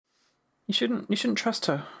 You shouldn't trust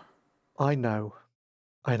her. I know,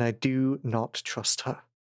 and I do not trust her.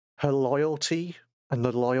 Her loyalty and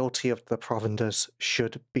the loyalty of the Provenders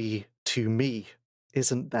should be to me.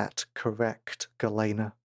 Isn't that correct,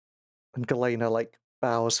 Galena? And Galena,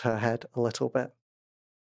 bows her head a little bit.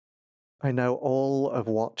 I know all of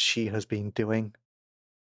what she has been doing,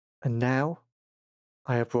 and now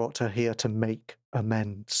I have brought her here to make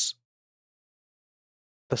amends.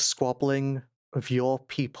 The squabbling of your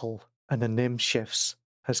people and the Nim shifts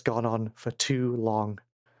has gone on for too long,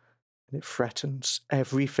 and it threatens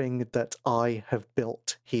everything that I have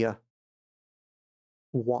built here.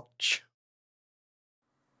 Watch.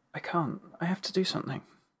 I can't. I have to do something.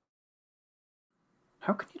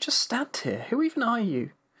 How can you just stand here? Who even are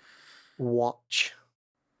you? Watch.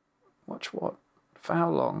 Watch what? For how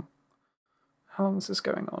long? How long is this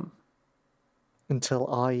going on? Until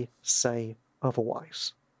I say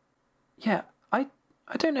otherwise. Yeah,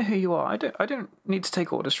 I don't know who you are. I don't need to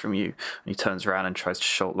take orders from you. And he turns around and tries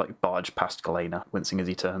to barge past Galena, wincing as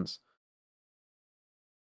he turns.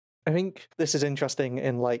 I think this is interesting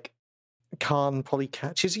in, like, Khan probably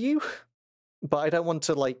catches you, but I don't want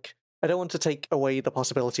to take away the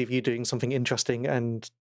possibility of you doing something interesting and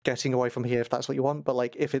getting away from here if that's what you want, but,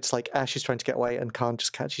 like, if it's like Ash is trying to get away and Khan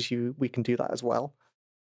just catches you, we can do that as well.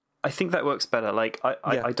 I think that works better. Like,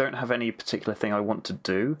 I don't have any particular thing I want to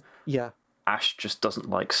do. Yeah. Ash just doesn't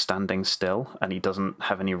like standing still, and he doesn't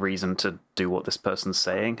have any reason to do what this person's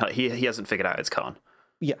saying. Like, he hasn't figured out it's Khan.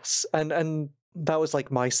 Yes, and that was,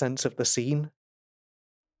 like, my sense of the scene.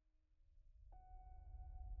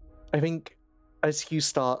 I think as you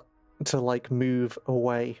start to, like, move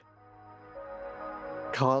away,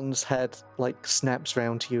 Khan's head, like, snaps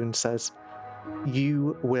round to you and says,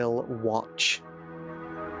 "You will watch."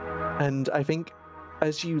 And I think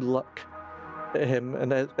as you look at him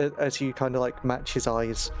and as you kind of, like, match his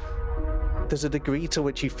eyes, there's a degree to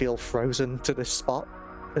which you feel frozen to this spot,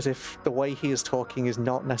 as if the way he is talking is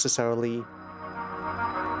not necessarily...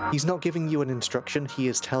 He's not giving you an instruction, he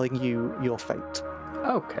is telling you your fate.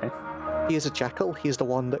 Okay. He is a jackal, he is the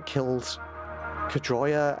one that killed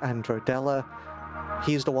Kadroya and Rodella.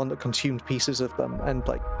 He is the one that consumed pieces of them, and,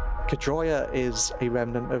 like, Kadroya is a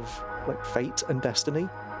remnant of, like, fate and destiny,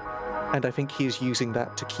 and I think he is using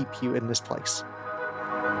that to keep you in this place.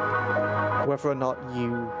 Whether or not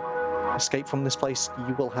you escape from this place,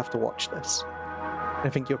 you will have to watch this. I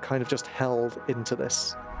think you're kind of just held into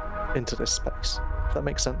this space. If that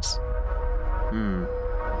makes sense.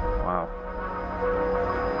 Wow.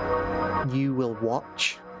 You will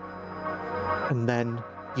watch, and then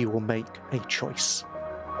you will make a choice.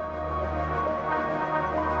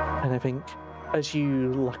 And I think as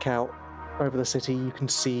you look out over the city, you can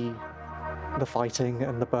see the fighting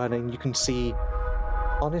and the burning. You can see,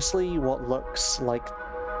 honestly, what looks like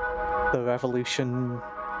the revolution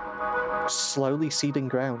slowly ceding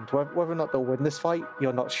ground. Whether or not they'll win this fight,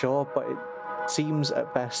 you're not sure, but it seems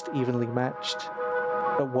at best evenly matched.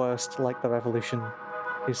 At worst, like, the revolution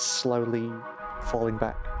is slowly falling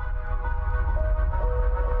back.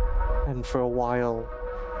 And for a while,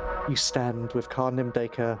 you stand with Khan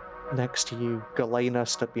Nimdaka next to you, Galena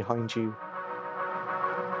stood behind you,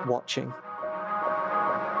 watching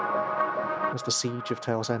as the siege of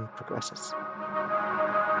Tail's End progresses.